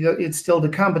 and maybe it's still to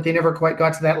come, but they never quite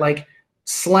got to that like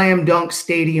slam dunk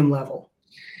stadium level.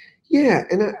 Yeah,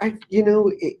 and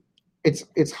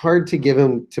it's hard to give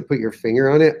them, to put your finger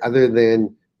on it, other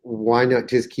than why not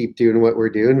just keep doing what we're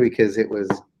doing, because it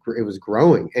was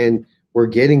growing and we're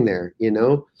getting there,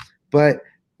 But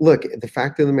look, the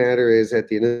fact of the matter is, at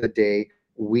the end of the day,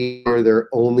 we are their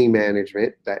only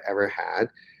management that ever had.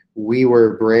 We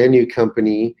were a brand new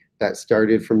company that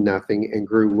started from nothing and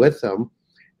grew with them.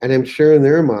 And I'm sure in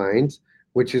their minds,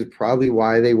 which is probably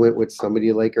why they went with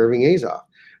somebody like Irving Azoff,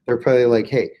 they're probably like,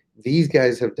 hey, these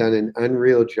guys have done an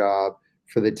unreal job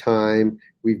for the time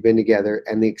we've been together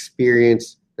and the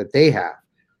experience that they have.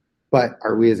 But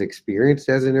are we as experienced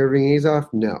as an Irving Azoff?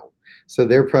 No. So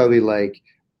they're probably like,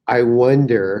 I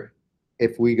wonder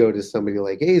if we go to somebody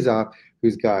like Azoff,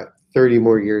 who's got 30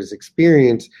 more years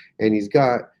experience, and he's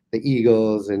got the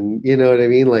Eagles, and you know what I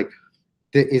mean? Like,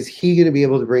 is he going to be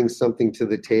able to bring something to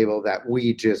the table that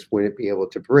we just wouldn't be able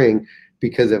to bring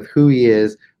because of who he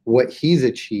is, what he's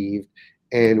achieved,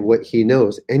 and what he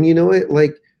knows? And you know what?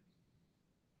 Like,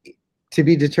 to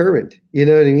be determined, you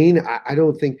know what I mean? I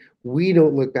don't think, we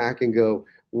don't look back and go,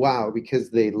 wow, because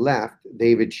they left,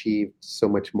 they've achieved so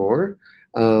much more.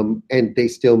 And they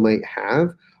still might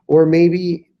have, or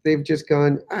maybe they've just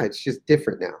gone, it's just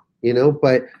different now,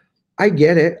 but I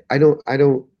get it. I don't,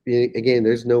 again,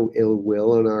 there's no ill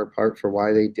will on our part for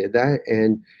why they did that.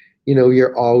 And,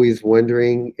 you're always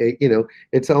wondering,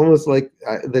 it's almost like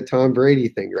the Tom Brady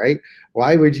thing, right?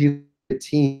 Why would you a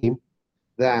team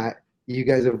that you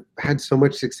guys have had so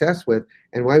much success with,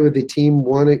 and why would the team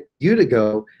want you to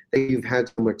go that you've had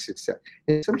so much success?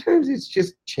 And sometimes it's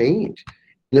just change.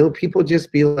 People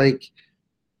just be like,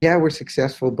 yeah, we're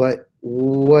successful, but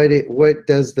what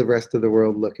does the rest of the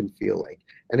world look and feel like?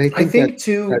 And I think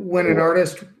too, when an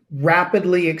artist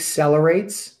rapidly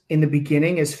accelerates in the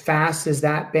beginning as fast as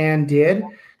that band did,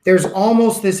 there's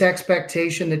almost this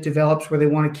expectation that develops where they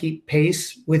want to keep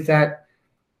pace with that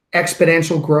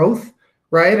exponential growth,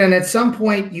 right? And at some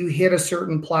point you hit a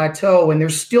certain plateau and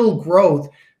there's still growth,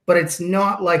 but it's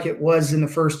not like it was in the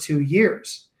first 2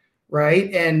 years,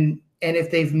 right? And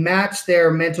if they've matched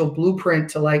their mental blueprint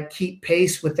to like keep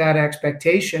pace with that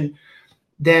expectation,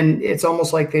 then it's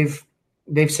almost like they've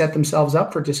set themselves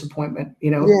up for disappointment.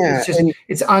 Yeah,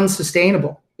 it's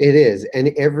unsustainable. It is. And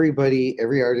every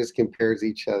artist compares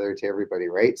each other to everybody,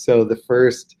 right? So the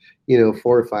first, 4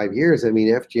 or 5 years,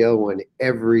 FGL won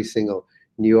every single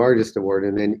new artist award,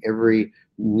 and then every,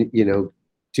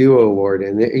 duo award.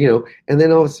 And, and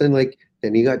then all of a sudden,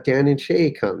 then you got Dan and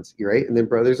Shay comes, right? And then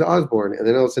Brothers Osborne. And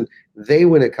then all of a sudden they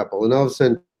win a couple. And all of a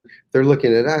sudden they're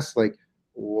looking at us like,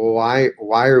 why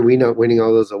are we not winning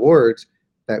all those awards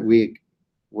that we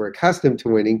were accustomed to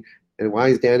winning? And why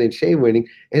is Dan and Shay winning?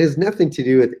 It has nothing to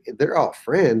do with, they're all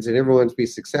friends and everyone wants to be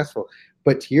successful.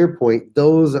 But to your point,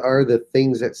 those are the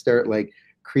things that start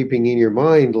creeping in your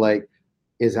mind.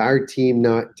 Is our team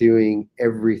not doing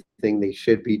everything they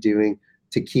should be doing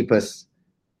to keep us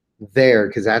there?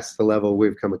 Because that's the level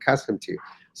we've come accustomed to.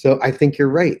 So I think you're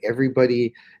right.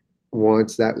 Everybody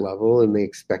wants that level and they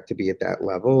expect to be at that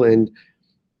level. And,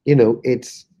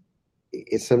 it's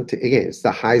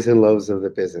the highs and lows of the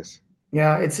business.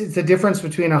 Yeah, it's the difference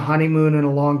between a honeymoon and a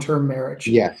long-term marriage.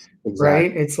 Yes, exactly.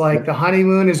 Right? It's the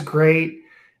honeymoon is great,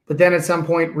 but then at some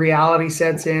point reality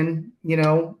sets in,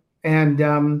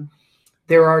 and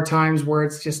there are times where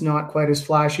it's just not quite as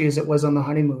flashy as it was on the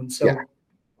honeymoon. So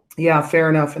yeah, fair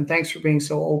enough. And thanks for being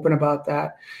so open about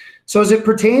that. So as it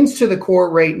pertains to the core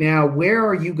right now, where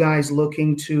are you guys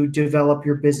looking to develop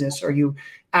your business? Are you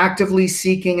actively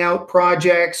seeking out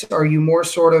projects? Are you more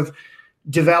sort of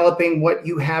developing what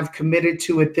you have committed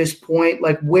to at this point?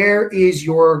 Where is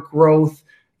your growth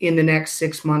in the next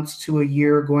 6 months to a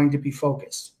year going to be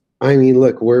focused?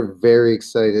 Look, we're very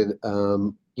excited.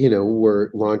 We're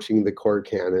launching the Core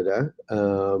Canada,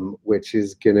 which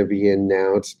is going to be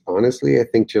announced, honestly, I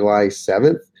think July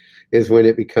 7th is when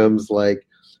it becomes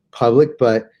public.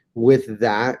 But with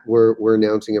that, we're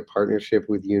announcing a partnership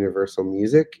with Universal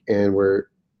Music, and we're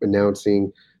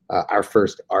announcing our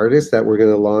first artist that we're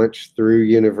going to launch through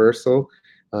Universal.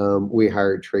 We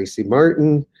hired Tracy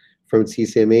Martin from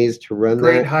CCMAs to run that.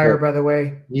 Great hire, by the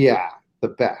way. Yeah, the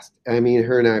best.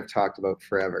 Her and I have talked about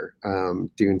forever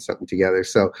doing something together.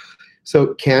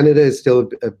 So Canada is still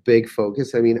a big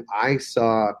focus. I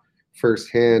saw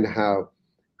firsthand how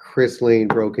Chris Lane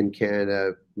broke in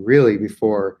Canada really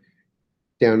before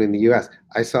down in the US.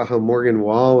 I saw how Morgan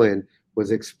Wallen was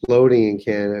exploding in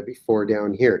Canada before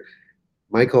down here.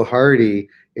 Michael Hardy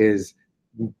is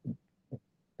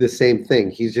the same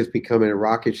thing. He's just becoming a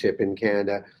rocket ship in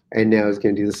Canada, and now he's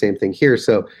going to do the same thing here.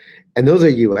 So, and those are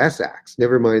US acts.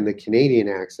 Never mind the Canadian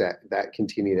acts that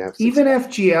continue to have success. Even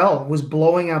FGL was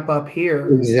blowing up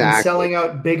here, exactly, and selling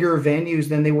out bigger venues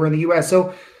than they were in the US.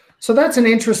 So that's an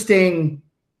interesting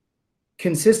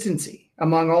consistency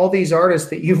among all these artists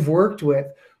that you've worked with.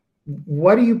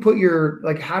 What do you put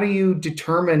how do you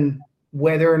determine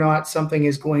whether or not something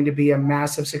is going to be a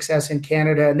massive success in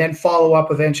Canada and then follow up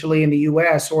eventually in the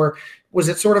US? Or was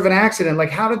it sort of an accident?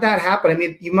 How did that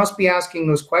happen? You must be asking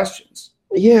those questions.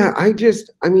 Yeah, I guess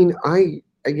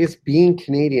being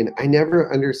Canadian, I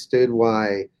never understood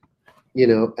why,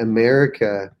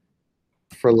 America,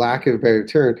 for lack of a better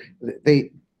term,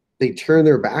 they turn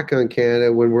their back on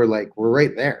Canada when we're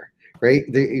right there. Right?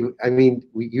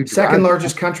 Second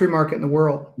largest country market in the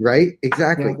world. Right?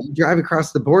 Exactly. Yeah. You drive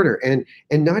across the border and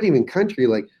not even country.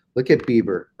 Look at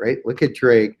Bieber, right? Look at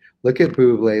Drake. Look at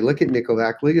Bublé. Look at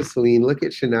Nickleback. Look at Celine. Look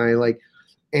at Shania.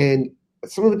 And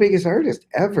some of the biggest artists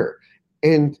ever.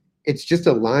 And it's just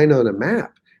a line on a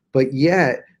map. But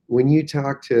yet, when you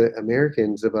talk to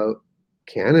Americans about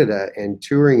Canada and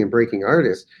touring and breaking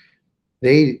artists,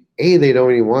 they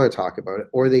don't even want to talk about it,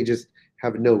 or they just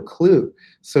have no clue.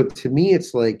 So to me,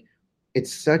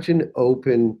 it's such an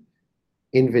open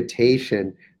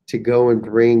invitation to go and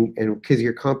bring, and because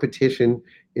your competition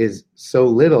is so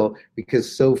little,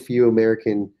 because so few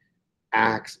American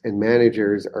acts and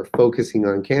managers are focusing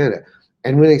on Canada.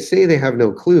 And when I say they have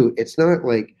no clue, it's not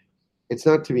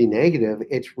to be negative.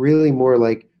 It's really more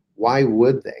why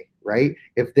would they, right?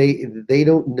 If they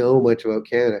don't know much about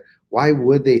Canada, why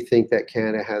would they think that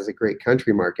Canada has a great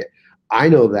country market? I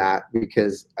know that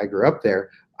because I grew up there.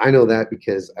 I know that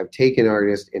because I've taken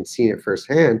artists and seen it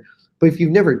firsthand. But if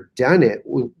you've never done it,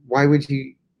 why would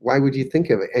you think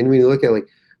of it? And when you look at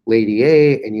Lady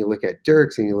A, and you look at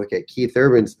Dirks, and you look at Keith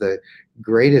Urban's the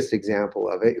greatest example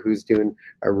of it, who's doing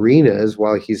arenas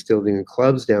while he's still doing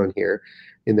clubs down here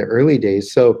in the early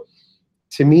days. So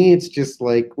to me, it's just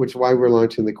which is why we're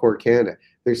launching the Core Canada.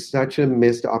 There's such a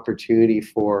missed opportunity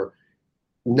for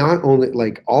not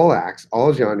only all acts,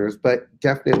 all genres, but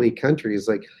definitely countries.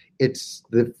 It's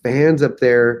the fans up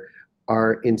there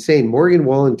are insane. Morgan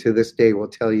Wallen to this day will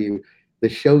tell you the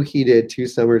show he did 2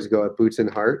 summers ago at Boots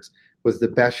and Hearts was the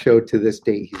best show to this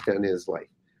date he's done in his life.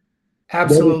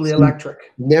 Absolutely electric.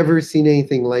 Never seen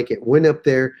anything like it. Went up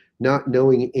there not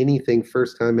knowing anything,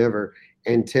 first time ever,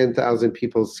 and 10,000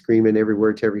 people screaming every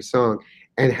word to every song,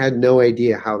 and had no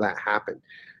idea how that happened.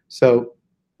 So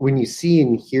when you see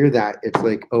and hear that, it's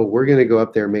like, oh, we're going to go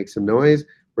up there and make some noise.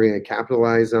 We're going to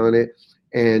capitalize on it.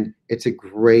 And it's a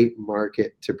great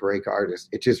market to break artists.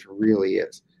 It just really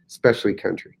is, especially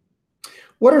country.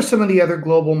 What are some of the other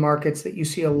global markets that you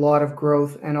see a lot of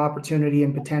growth and opportunity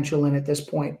and potential in at this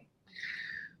point?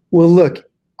 Well, look,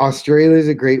 Australia is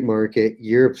a great market.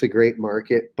 Europe's a great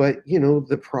market. But,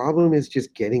 the problem is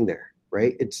just getting there,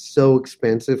 right? It's so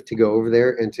expensive to go over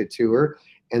there and to tour.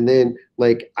 And then,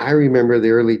 I remember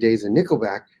the early days of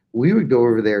Nickleback, we would go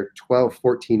over there 12,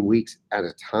 14 weeks at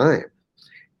a time.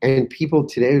 And people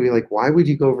today would be like, why would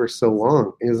you go over so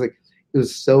long? And it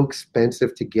was so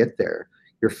expensive to get there.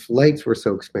 Your flights were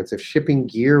so expensive. Shipping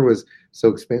gear was so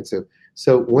expensive.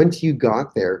 So once you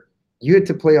got there, you had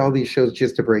to play all these shows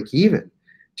just to break even,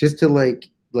 just to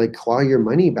claw your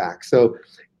money back. So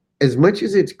as much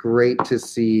as it's great to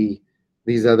see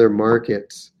these other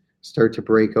markets start to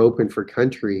break open for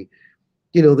country,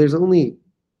 there's only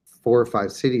 4 or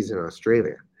 5 cities in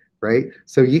Australia, right?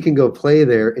 So you can go play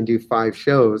there and do 5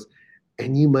 shows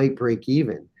and you might break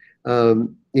even.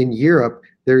 In Europe,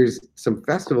 there's some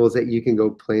festivals that you can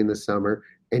go play in the summer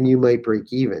and you might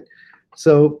break even.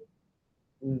 So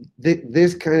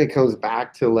this kind of comes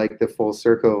back to the full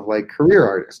circle of career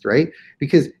artist, right?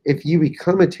 Because if you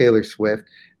become a Taylor Swift,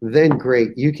 then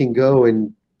great, you can go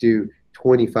and do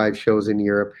 25 shows in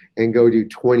Europe and go do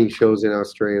 20 shows in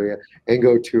Australia and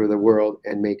go tour the world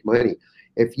and make money.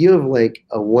 If you have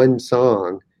a one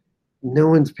song, no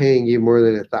one's paying you more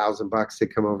than $1,000 to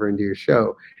come over and do your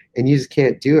show, and you just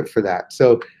can't do it for that.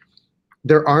 So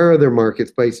there are other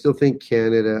markets, but I still think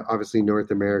Canada, obviously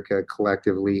North America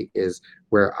collectively, is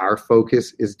where our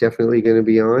focus is definitely going to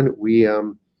be on.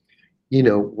 We're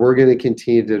going to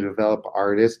continue to develop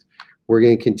artists. We're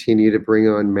going to continue to bring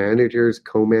on managers,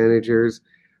 co-managers.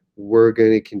 We're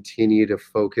going to continue to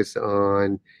focus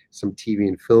on some TV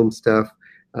and film stuff.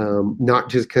 Not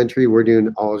just country, we're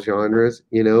doing all genres,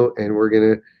 and we're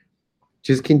going to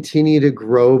just continue to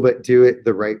grow, but do it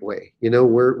the right way.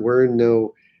 We're in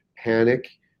no panic.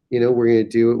 We're going to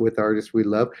do it with artists we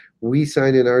love. We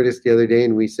signed an artist the other day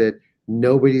and we said,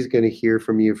 nobody's going to hear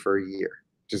from you for a year,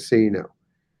 just so you know,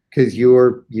 because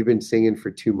you've been singing for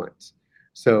 2 months.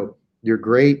 So you're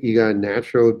great. You got a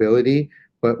natural ability,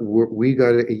 but we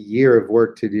got a year of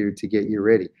work to do to get you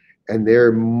ready. And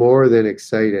they're more than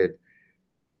excited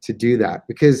to do that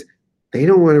because they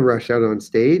don't want to rush out on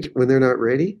stage when they're not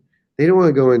ready. They don't want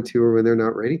to go on tour when they're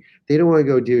not ready. They don't want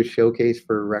to go do a showcase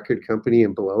for a record company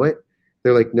and blow it.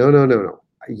 They're like, no.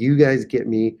 You guys get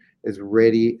me as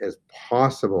ready as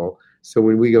possible. So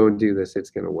when we go and do this, it's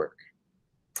going to work.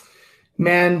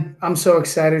 Man, I'm so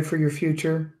excited for your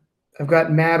future. I've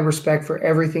got mad respect for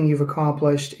everything you've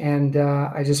accomplished. And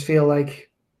I just feel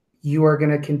like you are going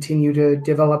to continue to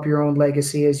develop your own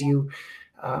legacy as you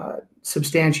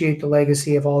substantiate the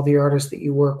legacy of all the artists that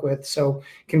you work with. So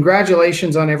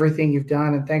congratulations on everything you've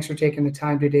done. And thanks for taking the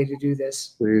time today to do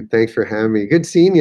this. Dude, thanks for having me. Good seeing you.